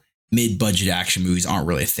 mid-budget action movies aren't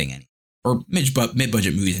really a thing anymore, or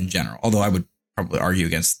mid-budget movies in general. Although I would probably argue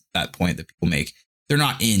against that point that people make. They're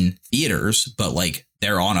not in theaters, but like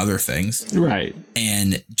they're on other things. Right.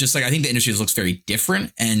 And just like, I think the industry looks very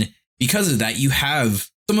different. And because of that, you have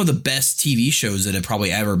some of the best TV shows that have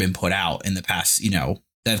probably ever been put out in the past,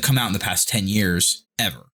 that have come out in the past 10 years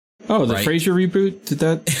ever. Oh, the Frasier reboot? Did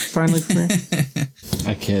that finally premiere?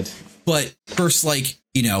 I kid. But first, like,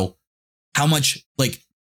 how much, like,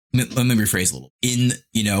 let me rephrase a little. In,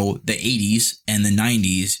 the 80s and the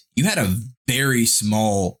 90s, you had a very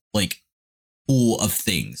small, like, pool of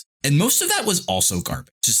things. And most of that was also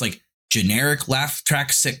garbage. Just like generic laugh track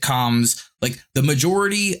sitcoms. Like, the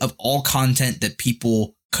majority of all content that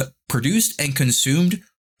people produced and consumed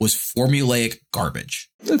was formulaic garbage.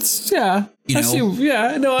 That's, yeah. I see,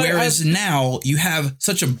 yeah. No, whereas now you have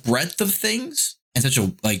such a breadth of things and such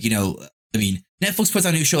a, like, Netflix puts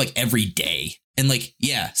out a new show like every day. And like,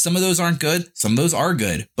 yeah, some of those aren't good. Some of those are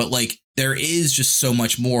good. But like, there is just so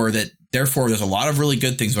much more that, therefore, there's a lot of really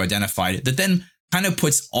good things we identified that then kind of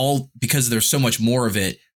puts because there's so much more of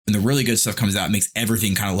it, when the really good stuff comes out, it makes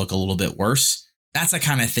everything kind of look a little bit worse. That's, I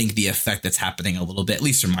kind of think, the effect that's happening a little bit, at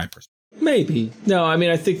least from my perspective. Maybe. No, I mean,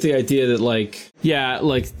 I think the idea that, like, yeah,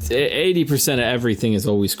 like 80% of everything is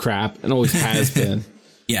always crap and always has been.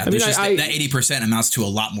 Yeah, that 80% amounts to a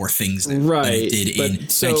lot more things than it did in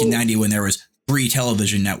 1990 when there was 3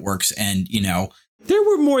 television networks and, There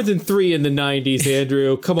were more than 3 in the 90s,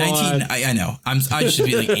 Andrew. Come on. I know. I should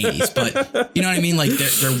be like 80s, but you know what I mean? Like,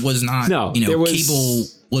 there was not, cable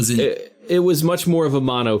wasn't. It was much more of a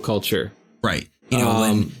monoculture. Right.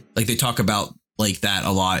 When, like, they talk about, like, that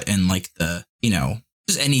a lot, and like the,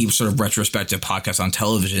 just any sort of retrospective podcast on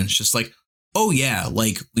television. It's just like, oh yeah,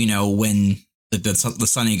 like, when the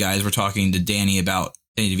Sunny guys were talking to Danny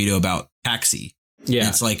DeVito about Taxi. Yeah. And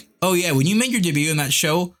it's like, oh yeah, when you made your debut in that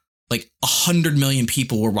show, like 100 million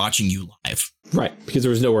people were watching you live. Right. Because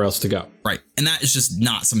there was nowhere else to go. Right. And that is just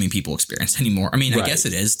not something people experience anymore. I mean, right. I guess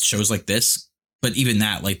it is. Shows like this but even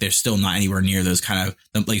that, like, they're still not anywhere near those kind of,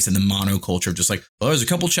 like you said, the monoculture of just like, well, there's a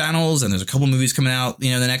couple channels and there's a couple movies coming out, the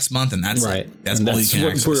next month, and that's right. That's and all that's you can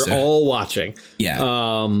what access we're to. all watching. Yeah.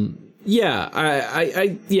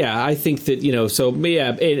 I think that, so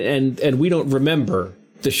yeah, and we don't remember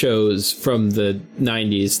the shows from the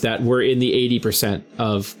 90s that were in the 80%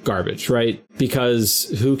 of garbage, right? Because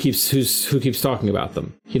who keeps talking about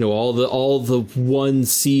them? All the one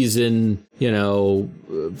season,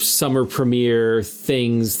 summer premiere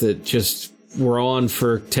things that just were on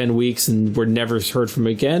for 10 weeks and were never heard from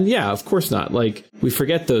again. Yeah, of course not. Like, we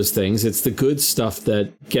forget those things. It's the good stuff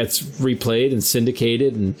that gets replayed and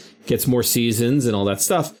syndicated and gets more seasons and all that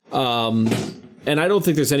stuff. And I don't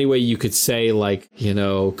think there's any way you could say, like,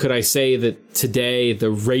 could I say that today the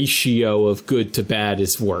ratio of good to bad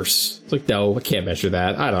is worse? Like, no, I can't measure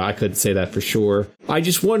that. I couldn't say that for sure. I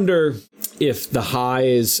just wonder if the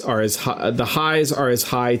highs are as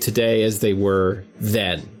high today as they were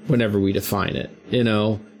then, whenever we define it.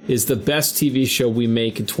 Is the best TV show we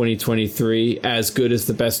make in 2023 as good as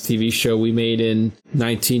the best TV show we made in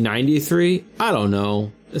 1993? I don't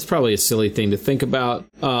know. It's probably a silly thing to think about.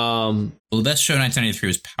 Well, the best show in 1993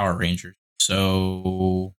 was Power Rangers.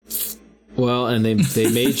 So, well, and they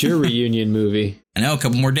made your reunion movie. I know, a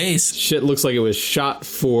couple more days. Shit looks like it was shot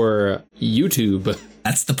for YouTube.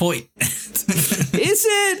 That's the point. Is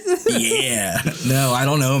it? Yeah. No, I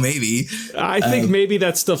don't know. Maybe. I think maybe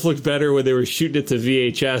that stuff looked better when they were shooting it to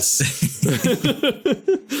VHS.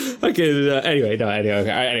 Okay. Anyway.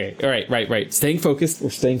 All right. Staying focused. We're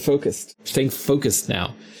staying focused. Staying focused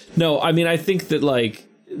now. No, I mean, I think that, like,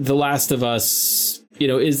 The Last of Us,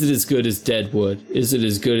 is it as good as Deadwood? Is it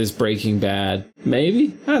as good as Breaking Bad?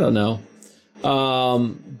 Maybe. I don't know.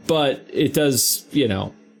 But it does,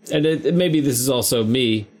 and maybe this is also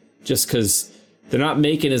me, just because they're not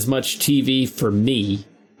making as much TV for me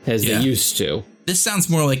as they used to. This sounds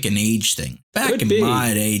more like an age thing. Back in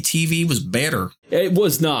my day, TV was better. It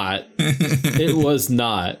was not. It was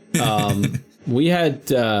not. We had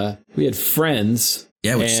Friends.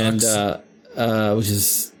 Yeah, which and, sucks. Which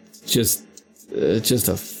is just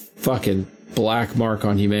a fucking black mark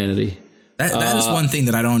on humanity. That is one thing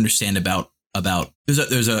that I don't understand about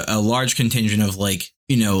there's a large contingent of, like,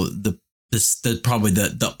 the probably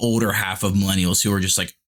the older half of millennials who are just,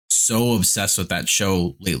 like, so obsessed with that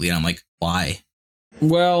show lately, and I'm like, why?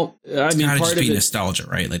 Well, I mean, part of it, nostalgia,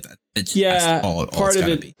 right? Like that.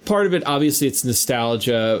 Part of it, obviously, it's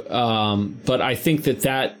nostalgia. But I think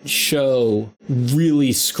that show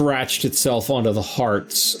really scratched itself onto the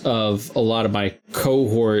hearts of a lot of my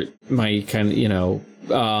cohort, my kind of,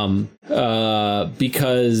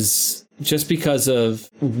 because of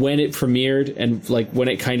when it premiered and, like, when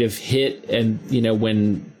it kind of hit, and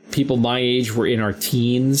when people my age were in our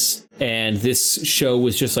teens, and this show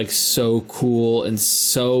was just, like, so cool and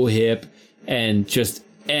so hip and just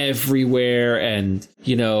everywhere, and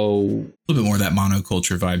a little bit more of that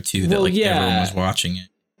monoculture vibe too, that everyone was watching it,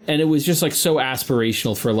 and it was just, like, so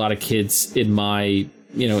aspirational for a lot of kids in my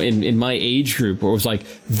in my age group, where it was like,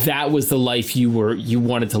 that was the life you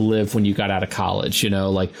wanted to live when you got out of college.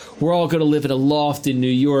 Like, we're all going to live in a loft in New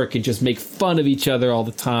York and just make fun of each other all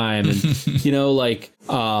the time, and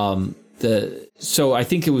so I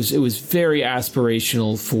think it was very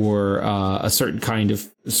aspirational for a certain kind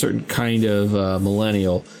of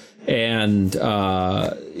millennial, and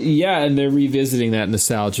and they're revisiting that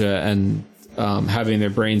nostalgia and having their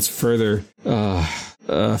brains further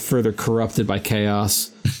corrupted by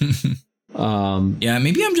chaos.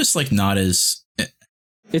 Maybe I'm just, like, not as.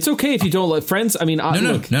 It's okay if you don't like Friends. I mean, no. I'm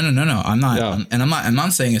not, I'm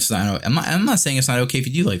not saying it's not. I'm not saying it's not okay if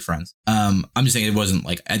you do like Friends. I'm just saying it wasn't,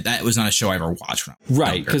 like, that was not a show I ever watched.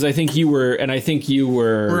 Right, because I think you were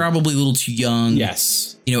probably a little too young.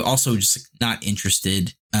 Yes. Also just, like, not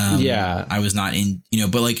interested. I was not in.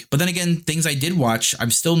 But then again, things I did watch,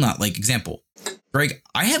 I'm still not, like, example. Greg,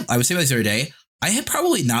 I was saying this the other day. I had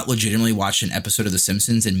probably not legitimately watched an episode of The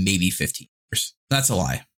Simpsons in maybe 15 years. That's a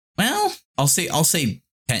lie. Well, I'll say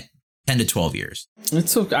 10 to 12 years.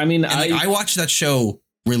 It's okay. I mean, I watched that show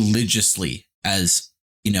religiously as,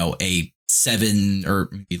 a 7 or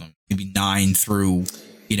maybe 9 through,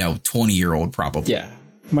 20-year-old probably. Yeah.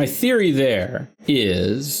 My theory there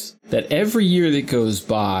is that every year that goes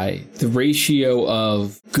by, the ratio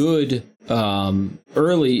of good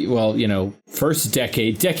first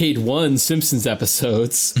decade one Simpsons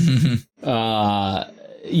episodes, the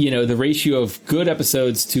ratio of good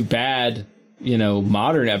episodes to bad,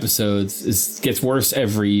 modern episodes gets worse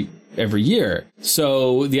every every year.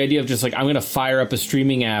 So the idea of just like, I'm going to fire up a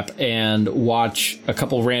streaming app and watch a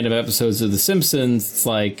couple random episodes of The Simpsons, it's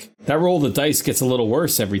like that roll of the dice gets a little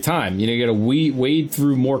worse every time. You know, you got to wade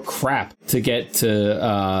through more crap to get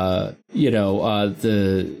to,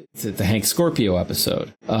 the Hank Scorpio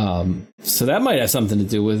episode. So that might have something to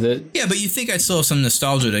do with it. Yeah, but you think I'd still have some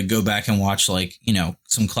nostalgia to go back and watch, like, you know,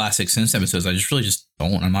 some classic Simpsons episodes. I just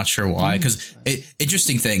don't. I'm not sure why. Because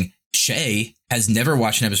interesting thing, Shay has never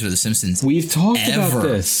watched an episode of The Simpsons. We've talked about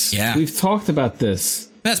this. Yeah. We've talked about this.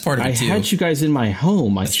 That's part of it, too. I had you guys in my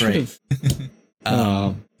home. I should have.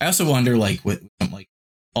 I also wonder, like, with like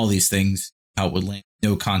all these things, how it would land.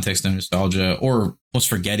 No context, no nostalgia, or was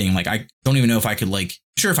forgetting. Like, I don't even know if I could, like,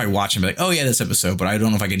 sure, if I watch and be like, oh yeah, this episode, but I don't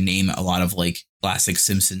know if I could name a lot of like classic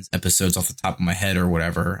Simpsons episodes off the top of my head or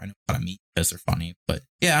whatever. I know how to meet because they're funny, but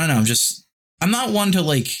yeah, I don't know. I'm not one to,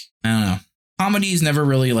 like, I don't know. Comedies never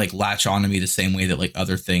really like latch on to me the same way that like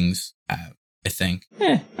other things have, I think.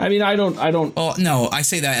 I mean, I don't. Oh no, I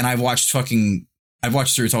say that, and I've watched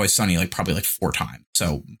through It's Always Sunny like probably like 4 times.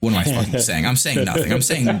 So what am I fucking saying? I'm saying nothing. I'm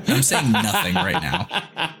saying nothing right now.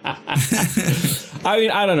 I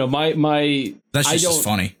mean, I don't know. My that's just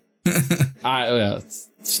funny. It's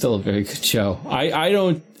still a very good show. I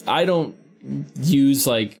don't use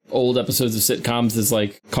like old episodes of sitcoms as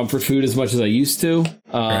like comfort food as much as I used to. Greg,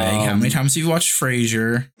 how many times have you watched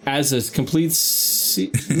Frasier? As a complete,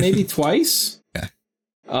 maybe twice.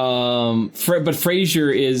 But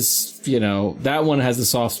Frasier is, you know, that one has a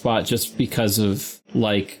soft spot just because of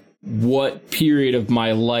like what period of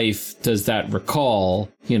my life does that recall,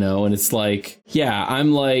 you know, and it's like, yeah,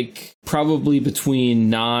 I'm like probably between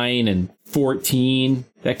 9 and 14,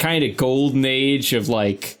 that kind of golden age of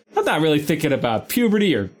like, I'm not really thinking about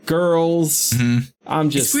puberty or girls. Mm-hmm. I'm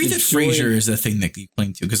just. It's weird that Frasier is the thing that you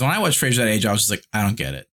cling to, because when I watched Frasier that age, I was just like, I don't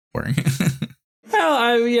get it. Boring.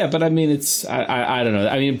 Well, but I mean, it's I don't know.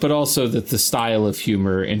 I mean, but also that the style of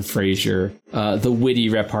humor in Frasier, the witty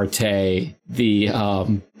repartee, the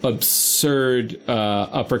absurd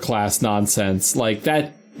upper class nonsense, like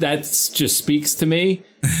that just speaks to me.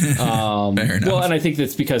 Fair enough. Well, and I think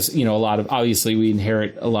that's because, you know, obviously we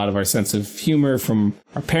inherit a lot of our sense of humor from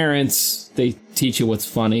our parents. They teach you what's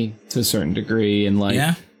funny to a certain degree, and like,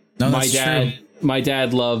 yeah, no, that's true. My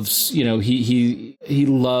dad loves, you know, he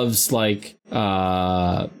loves like,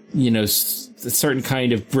 you know, a certain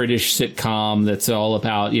kind of British sitcom that's all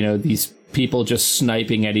about, you know, these people just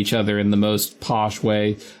sniping at each other in the most posh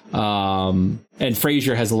way. And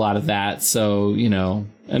Frasier has a lot of that. So, you know,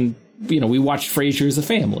 and, you know, we watched Frasier as a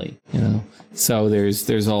family, you know, so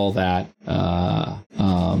there's all that.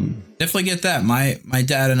 Definitely get that. My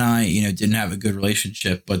dad and I, you know, didn't have a good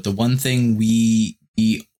relationship, but the one thing we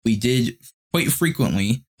did quite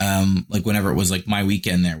frequently, like whenever it was like my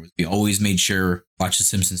weekend there, was we always made sure to watch The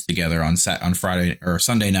Simpsons together on Friday or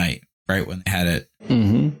Sunday night, right? When they had it,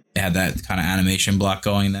 They had that kind of animation block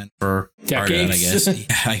going then for part of that, I guess.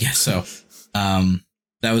 Yeah, I guess so.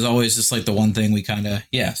 That was always just like the one thing we kind of,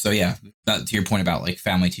 So yeah, that, to your point about like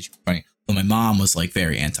family teaching funny. Well, my mom was like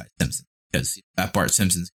very anti-Simpsons because that Bart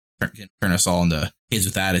Simpson's can turn us all into kids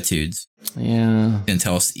with attitudes. Yeah. And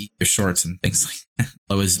tell us to eat your shorts and things like that.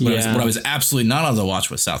 What I was absolutely not on to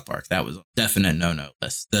watch was South Park. That was a definite no-no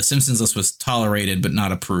list. The Simpsons list was tolerated but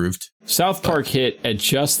not approved. South Park hit at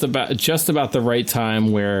just about the right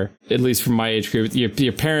time where, at least from my age group,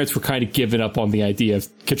 your parents were kind of giving up on the idea of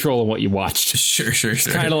controlling what you watched. Sure.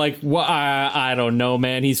 Kind of like, well, I don't know,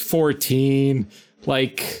 man. He's 14.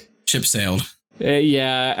 Like, ship sailed.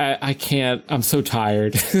 I can't. I'm so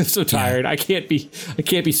tired. I'm so tired. Yeah. I can't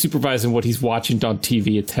be supervising what he's watching on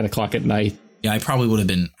TV at 10 o'clock at night. Yeah, I probably would have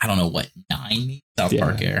been, I don't know what, 9 South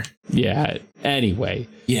Park air. Yeah. Anyway.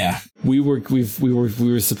 Yeah. We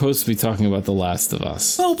were supposed to be talking about The Last of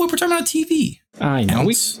Us. Oh, we're talking about TV. I know.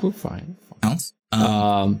 We're fine. Counts.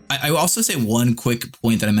 I will also say one quick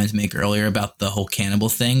point that I meant to make earlier about the whole cannibal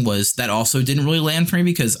thing was that also didn't really land for me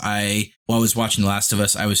because while I was watching The Last of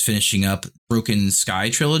Us, I was finishing up Broken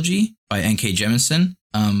Sky trilogy by N.K. Jemisin,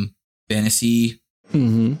 fantasy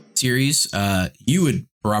series. You would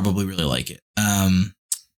probably really like it.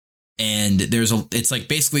 And it's like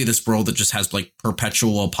basically this world that just has like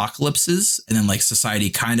perpetual apocalypses, and then like society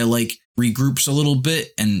kind of like regroups a little bit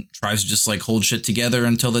and tries to just like hold shit together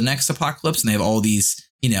until the next apocalypse. And they have all these,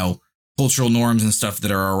 you know, cultural norms and stuff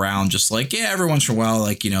that are around, just like, yeah, every once in a while,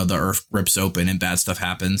 like, you know, the earth rips open and bad stuff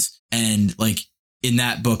happens. And like in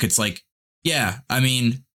that book, it's like, yeah, I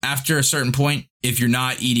mean, after a certain point, if you're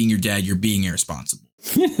not eating your dead, you're being irresponsible.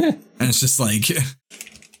 And it's just like,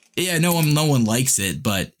 yeah, no one likes it,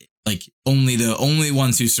 but like only the only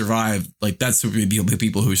ones who survive, like that's the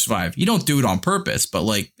people who survive. You don't do it on purpose, but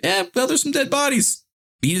like, well, there's some dead bodies.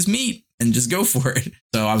 Eat his meat and just go for it.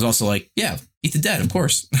 So I was also like, yeah, eat the dead, of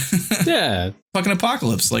course. Yeah. Fucking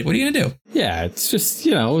apocalypse. Like, what are you going to do? Yeah, it's just,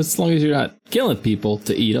 as long as you're not killing people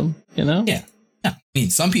to eat them, Yeah. I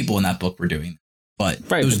mean, some people in that book were doing that, but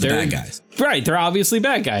those are the bad guys. Right. They're obviously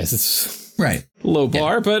bad guys. It's right. Low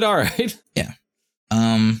bar, but all right. Yeah.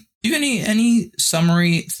 Do you have any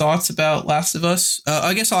summary thoughts about Last of Us?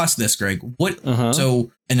 I guess I'll ask this, Greg. What?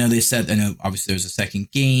 So I know obviously there's a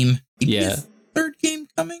second game. Yeah. Third game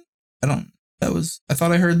coming? I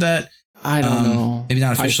thought I heard that. I don't know. Maybe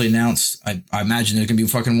not officially announced. I imagine there's gonna be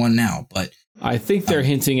fucking one now, but I think they're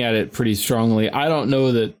hinting at it pretty strongly. I don't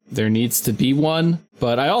know that there needs to be one,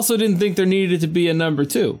 but I also didn't think there needed to be a number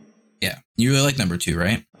 2. Yeah. You really like number 2,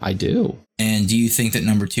 right? I do. And do you think that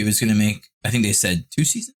number 2 is gonna make, I think they said 2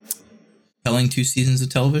 seasons? Telling 2 seasons of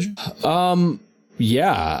television?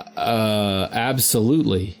 Yeah,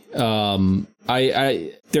 absolutely.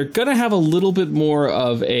 They're gonna have a little bit more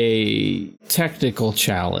of a technical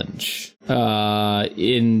challenge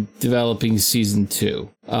in developing season 2.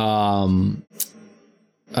 Yeah,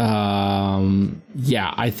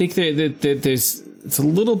 I think that it's a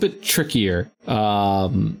little bit trickier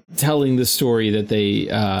telling the story that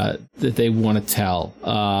they want to tell.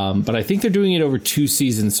 But I think they're doing it over 2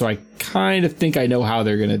 seasons, so I kind of think I know how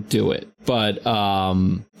they're gonna do it. But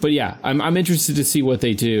yeah, I'm interested to see what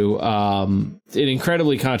they do. An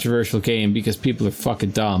incredibly controversial game because people are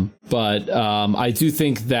fucking dumb. But I do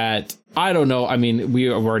think that, I don't know. I mean,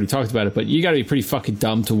 we've already talked about it, but you got to be pretty fucking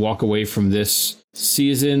dumb to walk away from this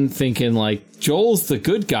season thinking like Joel's the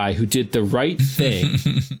good guy who did the right thing.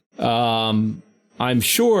 I'm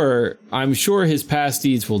sure his past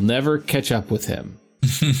deeds will never catch up with him.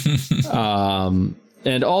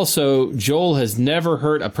 And also Joel has never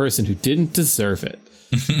hurt a person who didn't deserve it.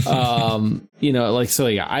 I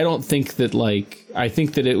don't think that I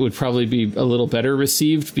think that it would probably be a little better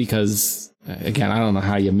received because, again, I don't know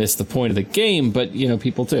how you miss the point of the game, but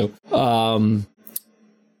people do.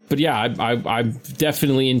 But yeah, I'm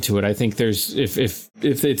definitely into it. I think there's if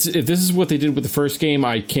this is what they did with the first game,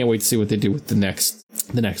 I can't wait to see what they do with the next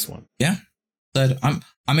one. Yeah, but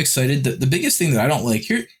I'm excited. The biggest thing that I don't like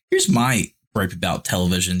here's my gripe about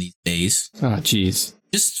television these days. Oh, geez.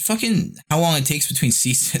 Just fucking how long it takes between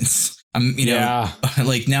seasons.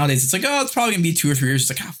 Like nowadays it's like, oh, it's probably gonna be 2 or 3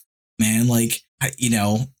 years. It's like, oh, man,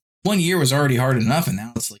 1 year was already hard enough, and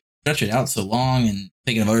now it's like stretch it out so long. And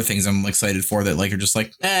thinking of other things I'm excited for that are just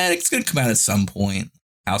like, it's gonna come out at some point.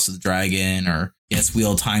 House of the Dragon or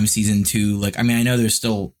Wheel of Time season 2. I know there's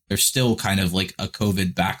still kind of like a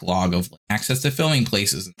COVID backlog of access to filming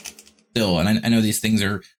places still, and I know these things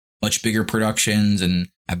are much bigger productions and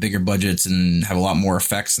have bigger budgets and have a lot more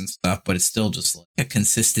effects and stuff, but it's still just like a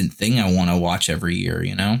consistent thing I want to watch every year,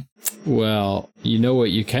 Well, you know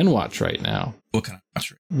what you can watch right now? What can I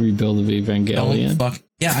watch? Rebuild of Evangelion. Oh, fuck.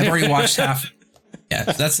 Yeah, I've already watched half. Yeah,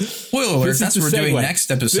 that's spoiler alert. That's what we're doing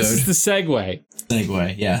next episode. This is the segue.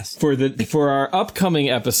 Yes. For our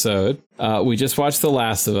upcoming episode, we just watched The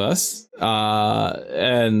Last of Us,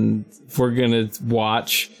 and we're gonna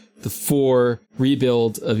watch the 4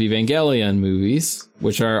 Rebuild of Evangelion movies,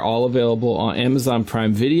 which are all available on Amazon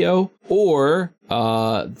Prime Video or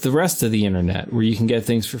the rest of the internet where you can get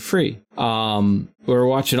things for free. We're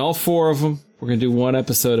watching all 4 of them. We're going to do one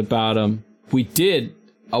episode about them. We did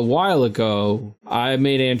a while ago. I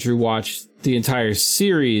made Andrew watch the entire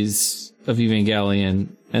series of Evangelion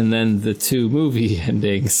and then the 2 movie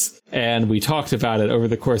endings. And we talked about it over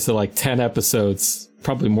the course of 10 episodes,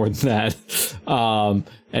 probably more than that.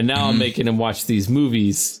 And now I'm making him watch these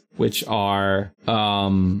movies, which are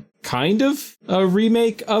kind of a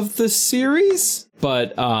remake of the series.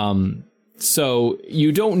 But so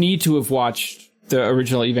you don't need to have watched the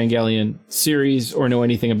original Evangelion series or know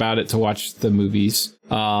anything about it to watch the movies.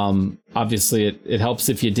 Obviously, it helps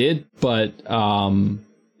if you did, but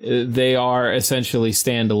they are essentially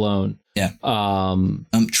standalone. Yeah.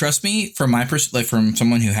 Trust me, from my from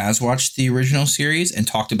someone who has watched the original series and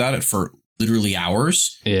talked about it for literally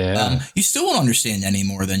hours. Yeah. You still won't understand any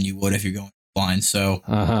more than you would if you're going blind. So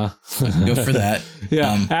go for that.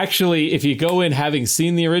 Yeah. Actually, if you go in having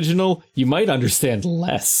seen the original, you might understand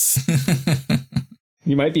less.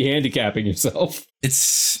 You might be handicapping yourself.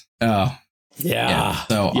 It's yeah.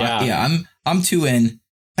 So I'm too in.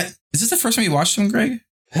 Is this the first time you watched them, Greg?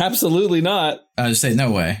 Absolutely not. I was say no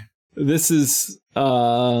way. This is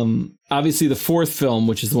obviously the 4th film,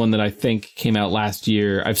 which is the one that I think came out last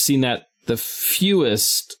year. I've seen that the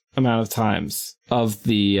fewest amount of times. of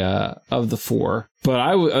the 4.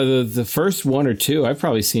 But the first 1 or 2, I've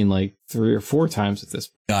probably seen like 3 or 4 times at this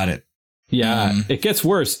point. Got it. Yeah, it gets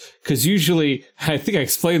worse because usually, I think I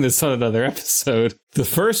explained this on another episode. The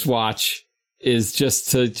first watch is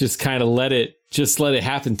just to kind of let it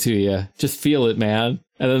happen to you. Just feel it, man.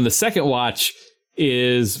 And then the second watch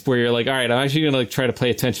is where you're like, all right, I'm actually going to try to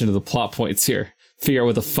pay attention to the plot points here, figure out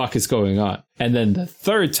what the fuck is going on. And then the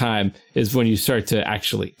third time is when you start to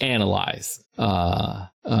actually analyze.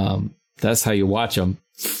 That's how you watch them.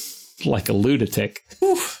 Like a lunatic.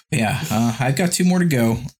 Whew. Yeah, I've got 2 more to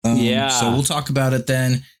go. So we'll talk about it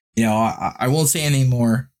then. I won't say any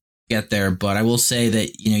more get there, but I will say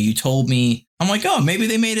that, you told me, I'm like, oh, maybe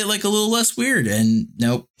they made it like a little less weird. And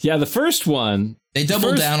nope. Yeah, the first one. They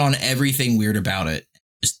doubled down on everything weird about it.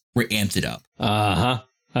 Just amped it up.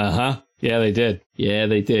 Yeah, they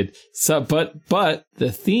did. So, but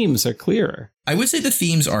the themes are clearer. I would say the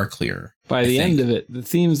themes are clearer. By the end of it, the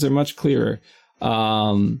themes are much clearer.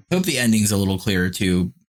 I hope the ending's a little clearer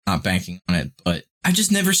too, not banking on it, but I've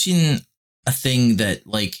just never seen a thing that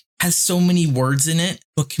has so many words in it,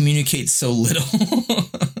 but communicates so little.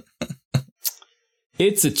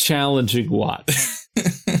 It's a challenging watch.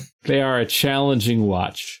 They are a challenging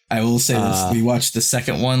watch. I will say this. We watched the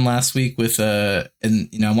second one last week with,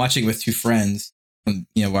 I'm watching it with 2 friends,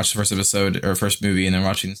 watched the first episode or first movie and then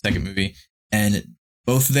watching the second movie, and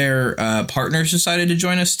both their partners decided to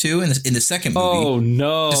join us too in the second movie. Oh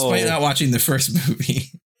no! Despite not watching the first movie.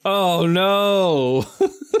 Oh no!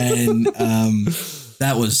 And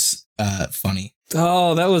that was funny.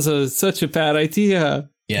 Oh, that was such a bad idea.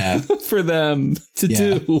 Yeah, for them to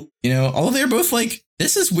do. Although they're both like,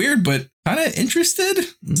 this is weird, but kind of interested.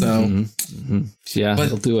 So yeah, but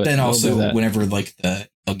they'll do it. Then They'll also whenever the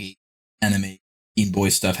Elgie anime Teen Boy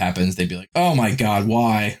stuff happens, they'd be like, oh my god,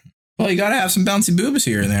 why? Well, you gotta have some bouncy boobs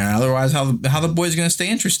here and there. Otherwise, how the boy's gonna stay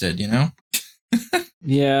interested,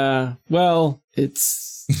 Yeah. Well,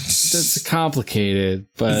 that's complicated,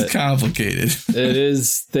 but it's complicated. It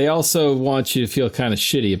is. They also want you to feel kind of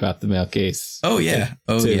shitty about the male gaze. Oh yeah.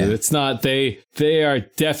 Oh too. yeah. It's not. They are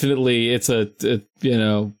definitely. It's a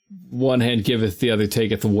one hand giveth, the other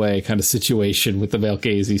taketh away kind of situation with the male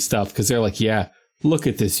gazey stuff, because they're like, yeah, look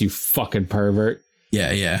at this, you fucking pervert.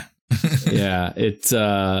 Yeah. Yeah. Yeah, it's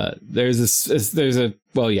we'll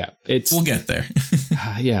get there.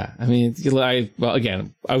 Yeah, I mean,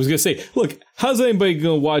 again, I was gonna say, look, how's anybody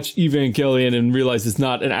gonna watch Evangelion and realize it's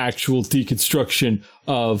not an actual deconstruction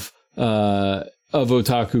of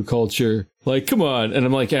otaku culture? Like, come on. And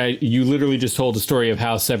I'm like, you literally just told a story of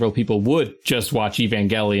how several people would just watch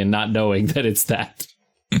Evangelion not knowing that it's that.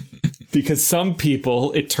 Because some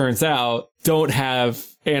people, it turns out, don't have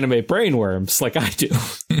anime brainworms like I do.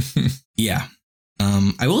 Yeah.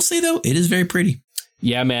 I will say, though, it is very pretty.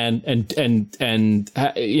 Yeah, man. And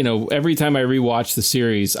every time I rewatch the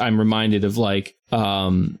series, I'm reminded of it's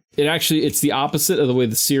the opposite of the way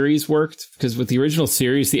the series worked, because with the original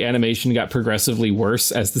series, the animation got progressively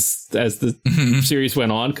worse as the series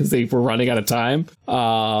went on, because they were running out of time.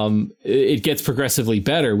 It gets progressively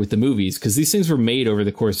better with the movies, because these things were made over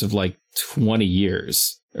the course of 20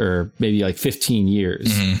 years or maybe 15 years.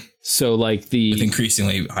 Mm-hmm. So with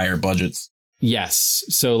increasingly higher budgets. Yes.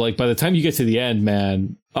 So by the time you get to the end,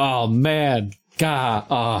 man, oh man,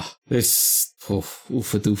 God, there's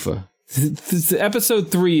oofa doofa.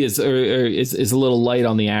 Episode 3 is a little light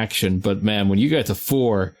on the action, but man, when you get to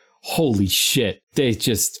 4, holy shit, I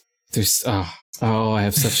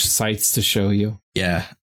have such sights to show you. Yeah.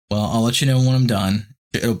 Well, I'll let you know when I'm done.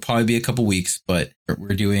 It'll probably be a couple weeks, but we're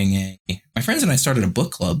doing my friends and I started a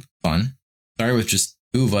book club. Fun. Started with just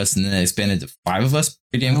 2 of us, and then it expanded to 5 of us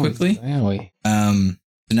pretty damn quickly. Really? So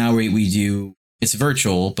now we do, it's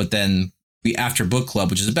virtual, but then after book club,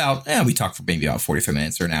 which is about, we talk for maybe about 45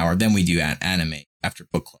 minutes or an hour. Then we do anime after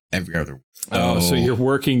book club every other week. So you're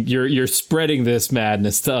working, you're spreading this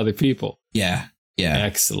madness to other people. Yeah. Yeah.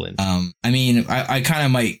 Excellent. I mean, I kind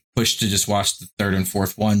of might push to just watch the 3rd and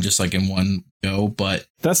 4th one just in one go, but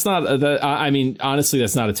that's not, honestly,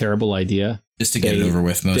 that's not a terrible idea. Just to get it over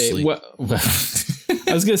with, mostly.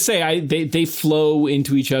 I was going to say, they flow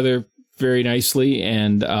into each other very nicely,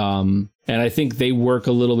 and I think they work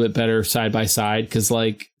a little bit better side by side, because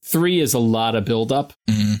 3 is a lot of buildup,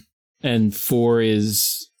 and 4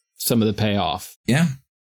 is some of the payoff. Yeah.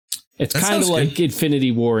 It's kind of like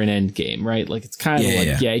Infinity War and Endgame, right? It's kind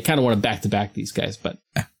of you kind of want to back to back these guys, but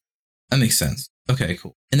yeah, that makes sense. Okay,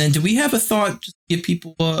 cool. And then do we have a thought, just to give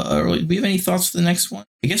people, do we have any thoughts for the next one?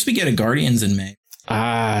 I guess we get a Guardians in May.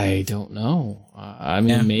 I don't know.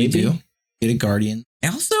 Maybe. We do. Get a Guardian.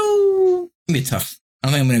 Also, it's going to be tough. I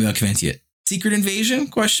don't think I'm going to be able to convince you. Secret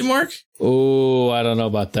Invasion? ? Oh, I don't know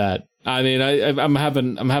about that. I mean, I'm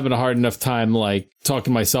having a hard enough time like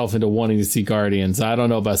talking myself into wanting to see Guardians. I don't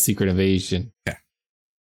know about Secret Invasion. Okay.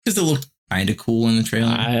 Because it looked kind of cool in the trailer.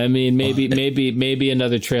 I mean, maybe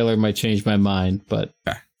another trailer might change my mind, but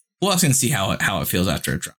okay. Well, I was going to see how it feels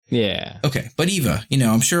after it drops. Yeah. Okay, but Eva,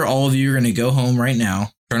 I'm sure all of you are going to go home right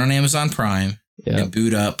now, turn on Amazon Prime, and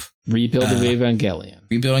boot up Rebuild of Evangelion.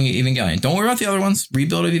 Rebuilding Evangelion. Don't worry about the other ones.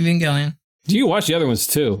 Rebuild of Evangelion. You can watch the other ones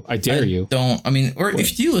too. I dare you.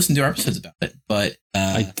 If you listen to our episodes about it, but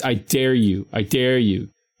I dare you. I dare you.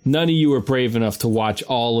 None of you are brave enough to watch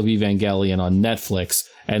all of Evangelion on Netflix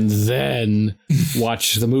and then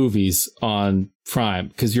watch the movies on Prime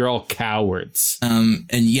because you're all cowards. And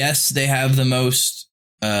yes, they have the most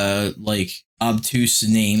obtuse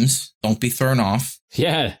names. Don't be thrown off.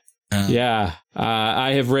 Yeah.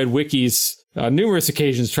 I have read wikis on numerous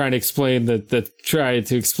occasions trying to explain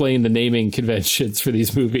the naming conventions for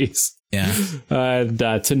these movies. Yeah. And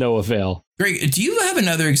to no avail. Greg, do you have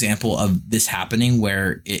another example of this happening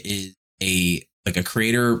where it is a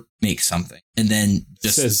creator makes something and then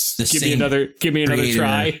just says, give me another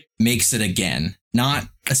try, makes it again, not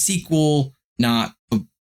a sequel, not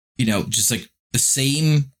just like the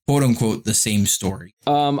same, quote unquote, the same story.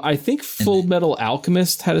 I think Full Metal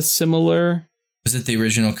Alchemist had a similar. Was it the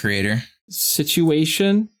original creator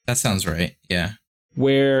situation? That sounds right. Yeah.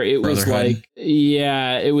 Where it was like,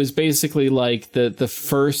 it was basically like the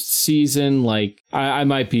first season, like I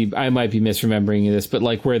might be misremembering this, but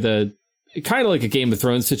like where kind of like a Game of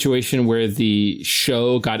Thrones situation where the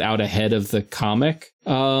show got out ahead of the comic.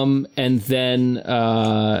 And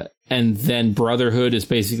then Brotherhood is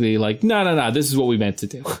basically like, no, this is what we meant to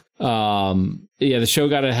do. The show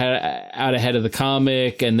got out ahead of the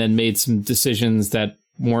comic and then made some decisions that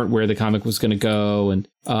weren't where the comic was going to go. And,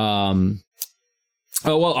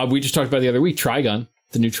 we just talked about the other week, Trigun,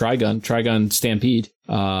 the new Trigun Stampede,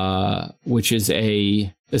 which is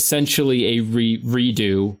essentially a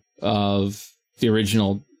redo of the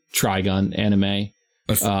original Trigun anime.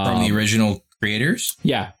 But from the original creators?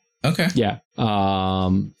 Yeah. Okay. Yeah.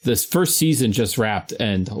 This first season just wrapped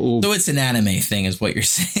and... Ooh. So it's an anime thing is what you're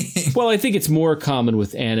saying. Well, I think it's more common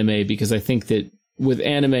with anime because I think that with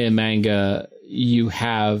anime and manga, you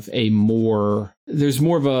have there's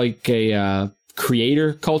more of a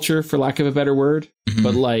creator culture, for lack of a better word. Mm-hmm.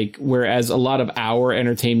 But like, whereas a lot of our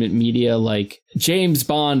entertainment media, like James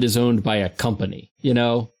Bond is owned by a company,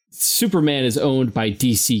 Superman is owned by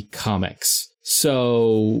DC Comics.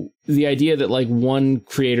 So the idea that like one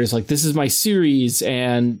creator's like, this is my series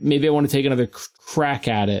and maybe I want to take another crack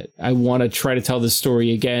at it. I want to try to tell this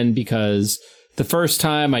story again because the first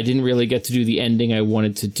time I didn't really get to do the ending I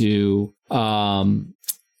wanted to do. I'm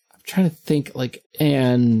trying to think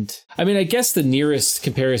I guess the nearest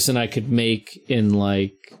comparison I could make in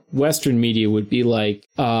like Western media would be like,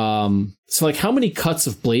 so like how many cuts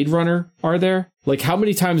of Blade Runner are there? Like how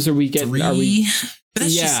many times are we getting? 3? But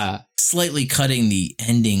that's just slightly cutting the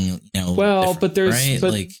ending, Well, but there's,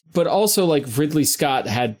 right? but also like Ridley Scott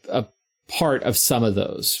had a part of some of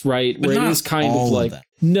those, right? But where it is kind of like,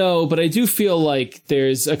 no, but I do feel like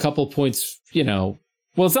there's a couple points, well,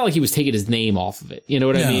 it's not like he was taking his name off of it. You know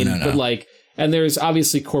what I mean? No. But like, and there's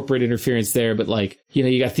obviously corporate interference there, but like,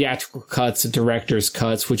 you got theatrical cuts and director's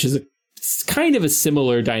cuts, which is kind of a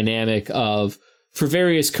similar dynamic of, for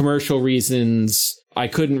various commercial reasons, I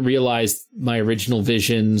couldn't realize my original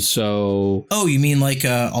vision, so... Oh, you mean like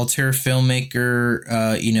auteur filmmaker,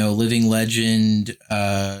 living legend,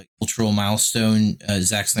 cultural milestone,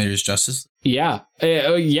 Zack Snyder's Justice League? Yeah.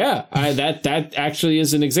 That actually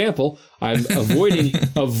is an example. I'm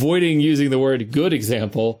avoiding using the word good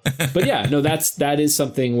example. But yeah, no, that is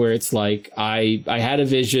something where it's like, I had a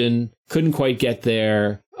vision, couldn't quite get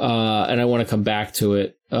there, and I want to come back to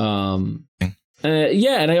it.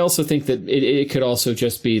 And I also think that it could also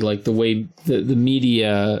just be like the way the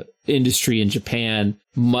media industry in Japan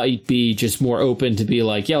might be just more open to be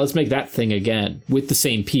like, yeah, let's make that thing again with the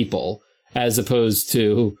same people, as opposed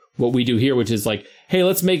to what we do here, which is like, hey,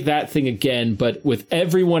 let's make that thing again, but with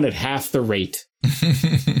everyone at half the rate.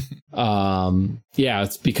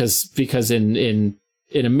 It's because in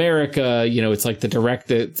America, it's like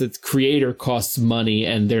the creator costs money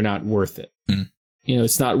and they're not worth it. Mm.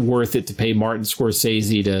 It's not worth it to pay Martin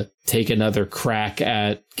Scorsese to take another crack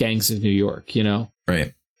at Gangs of New York,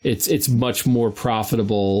 Right. It's much more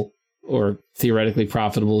profitable, or theoretically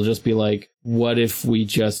profitable, to just be like, what if we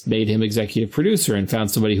just made him executive producer and found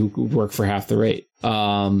somebody who would work for half the rate?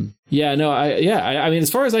 I mean, as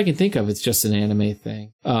far as I can think of, it's just an anime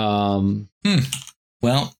thing. Well,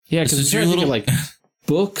 yeah, because it's your little like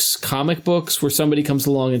books, comic books, where somebody comes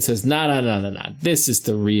along and says, nah, this is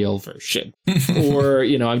the real version. Or,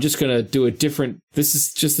 I'm just going to do this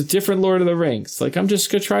is just a different Lord of the Rings. Like, I'm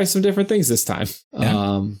just going to try some different things this time.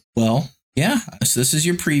 Yeah. So this is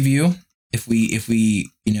your preview. If we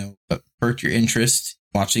perk your interest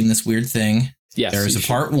watching this weird thing, yes, there is a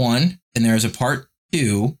part 1 and there's a part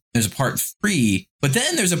 2. There's a part 3, but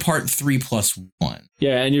then there's a part 3+1.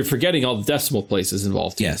 Yeah, and you're forgetting all the decimal places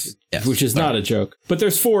involved. Yes. Which is not a joke. But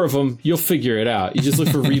there's 4 of them. You'll figure it out. You just look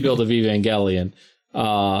for Rebuild of Evangelion.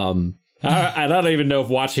 I don't even know if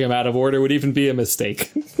watching them out of order would even be a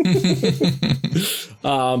mistake.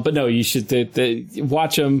 But no, you should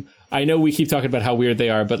watch them. I know we keep talking about how weird they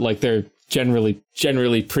are, but like they're generally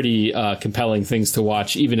pretty compelling things to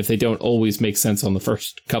watch, even if they don't always make sense on the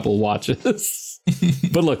first couple watches.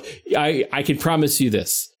 But look, I can promise you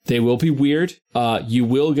this. They will be weird. You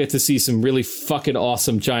will get to see some really fucking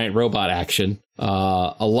awesome giant robot action.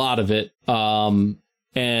 A lot of it.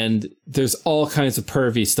 And there's all kinds of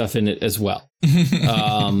pervy stuff in it as well.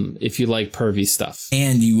 If you like pervy stuff.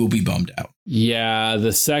 And you will be bummed out. Yeah,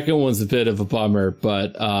 the second one's a bit of a bummer,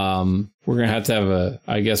 but we're going to have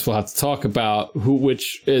I guess we'll have to talk about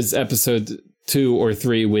which is episode 2 or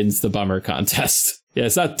 3 wins the bummer contest. Yeah,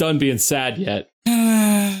 it's not done being sad yet.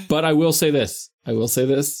 But I will say this.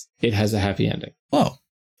 It has a happy ending. Whoa.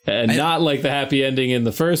 And not like the happy ending in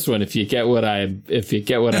the first one, if you get what I mean.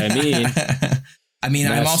 I mean,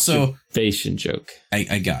 I'm also masturbation joke.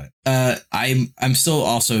 I got it. I'm still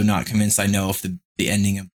also not convinced. I know if the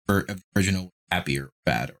ending of the original was happy or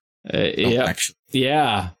bad. Yeah. Actually,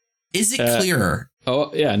 yeah. Is it clearer?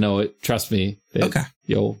 Oh yeah, no. Trust me. Okay.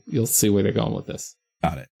 You'll see where they're going with this.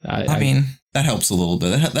 Got it. I mean, that helps a little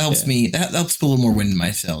bit. That helps me. That helps put a little more wind in my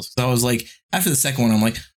sails. Because I was like, after the second one, I'm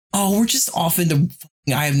like, oh, we're just off into.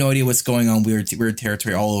 I have no idea what's going on. Weird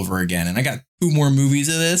territory all over again. And I got 2 more movies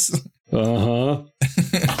of this.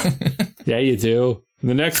 Yeah, you do. And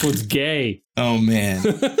the next one's gay. Oh man.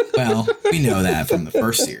 Well, we know that from the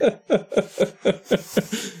first series.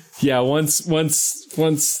 Yeah, once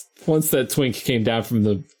that twink came down from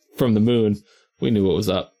the moon, we knew what was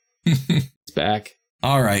up. It's back.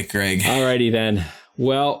 All right, Greg. Alrighty then.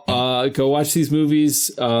 Well, go watch these movies.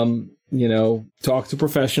 Talk to a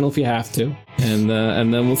professional if you have to, and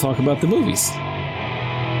then we'll talk about the movies. All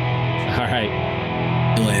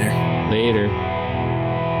right. See you later. Later.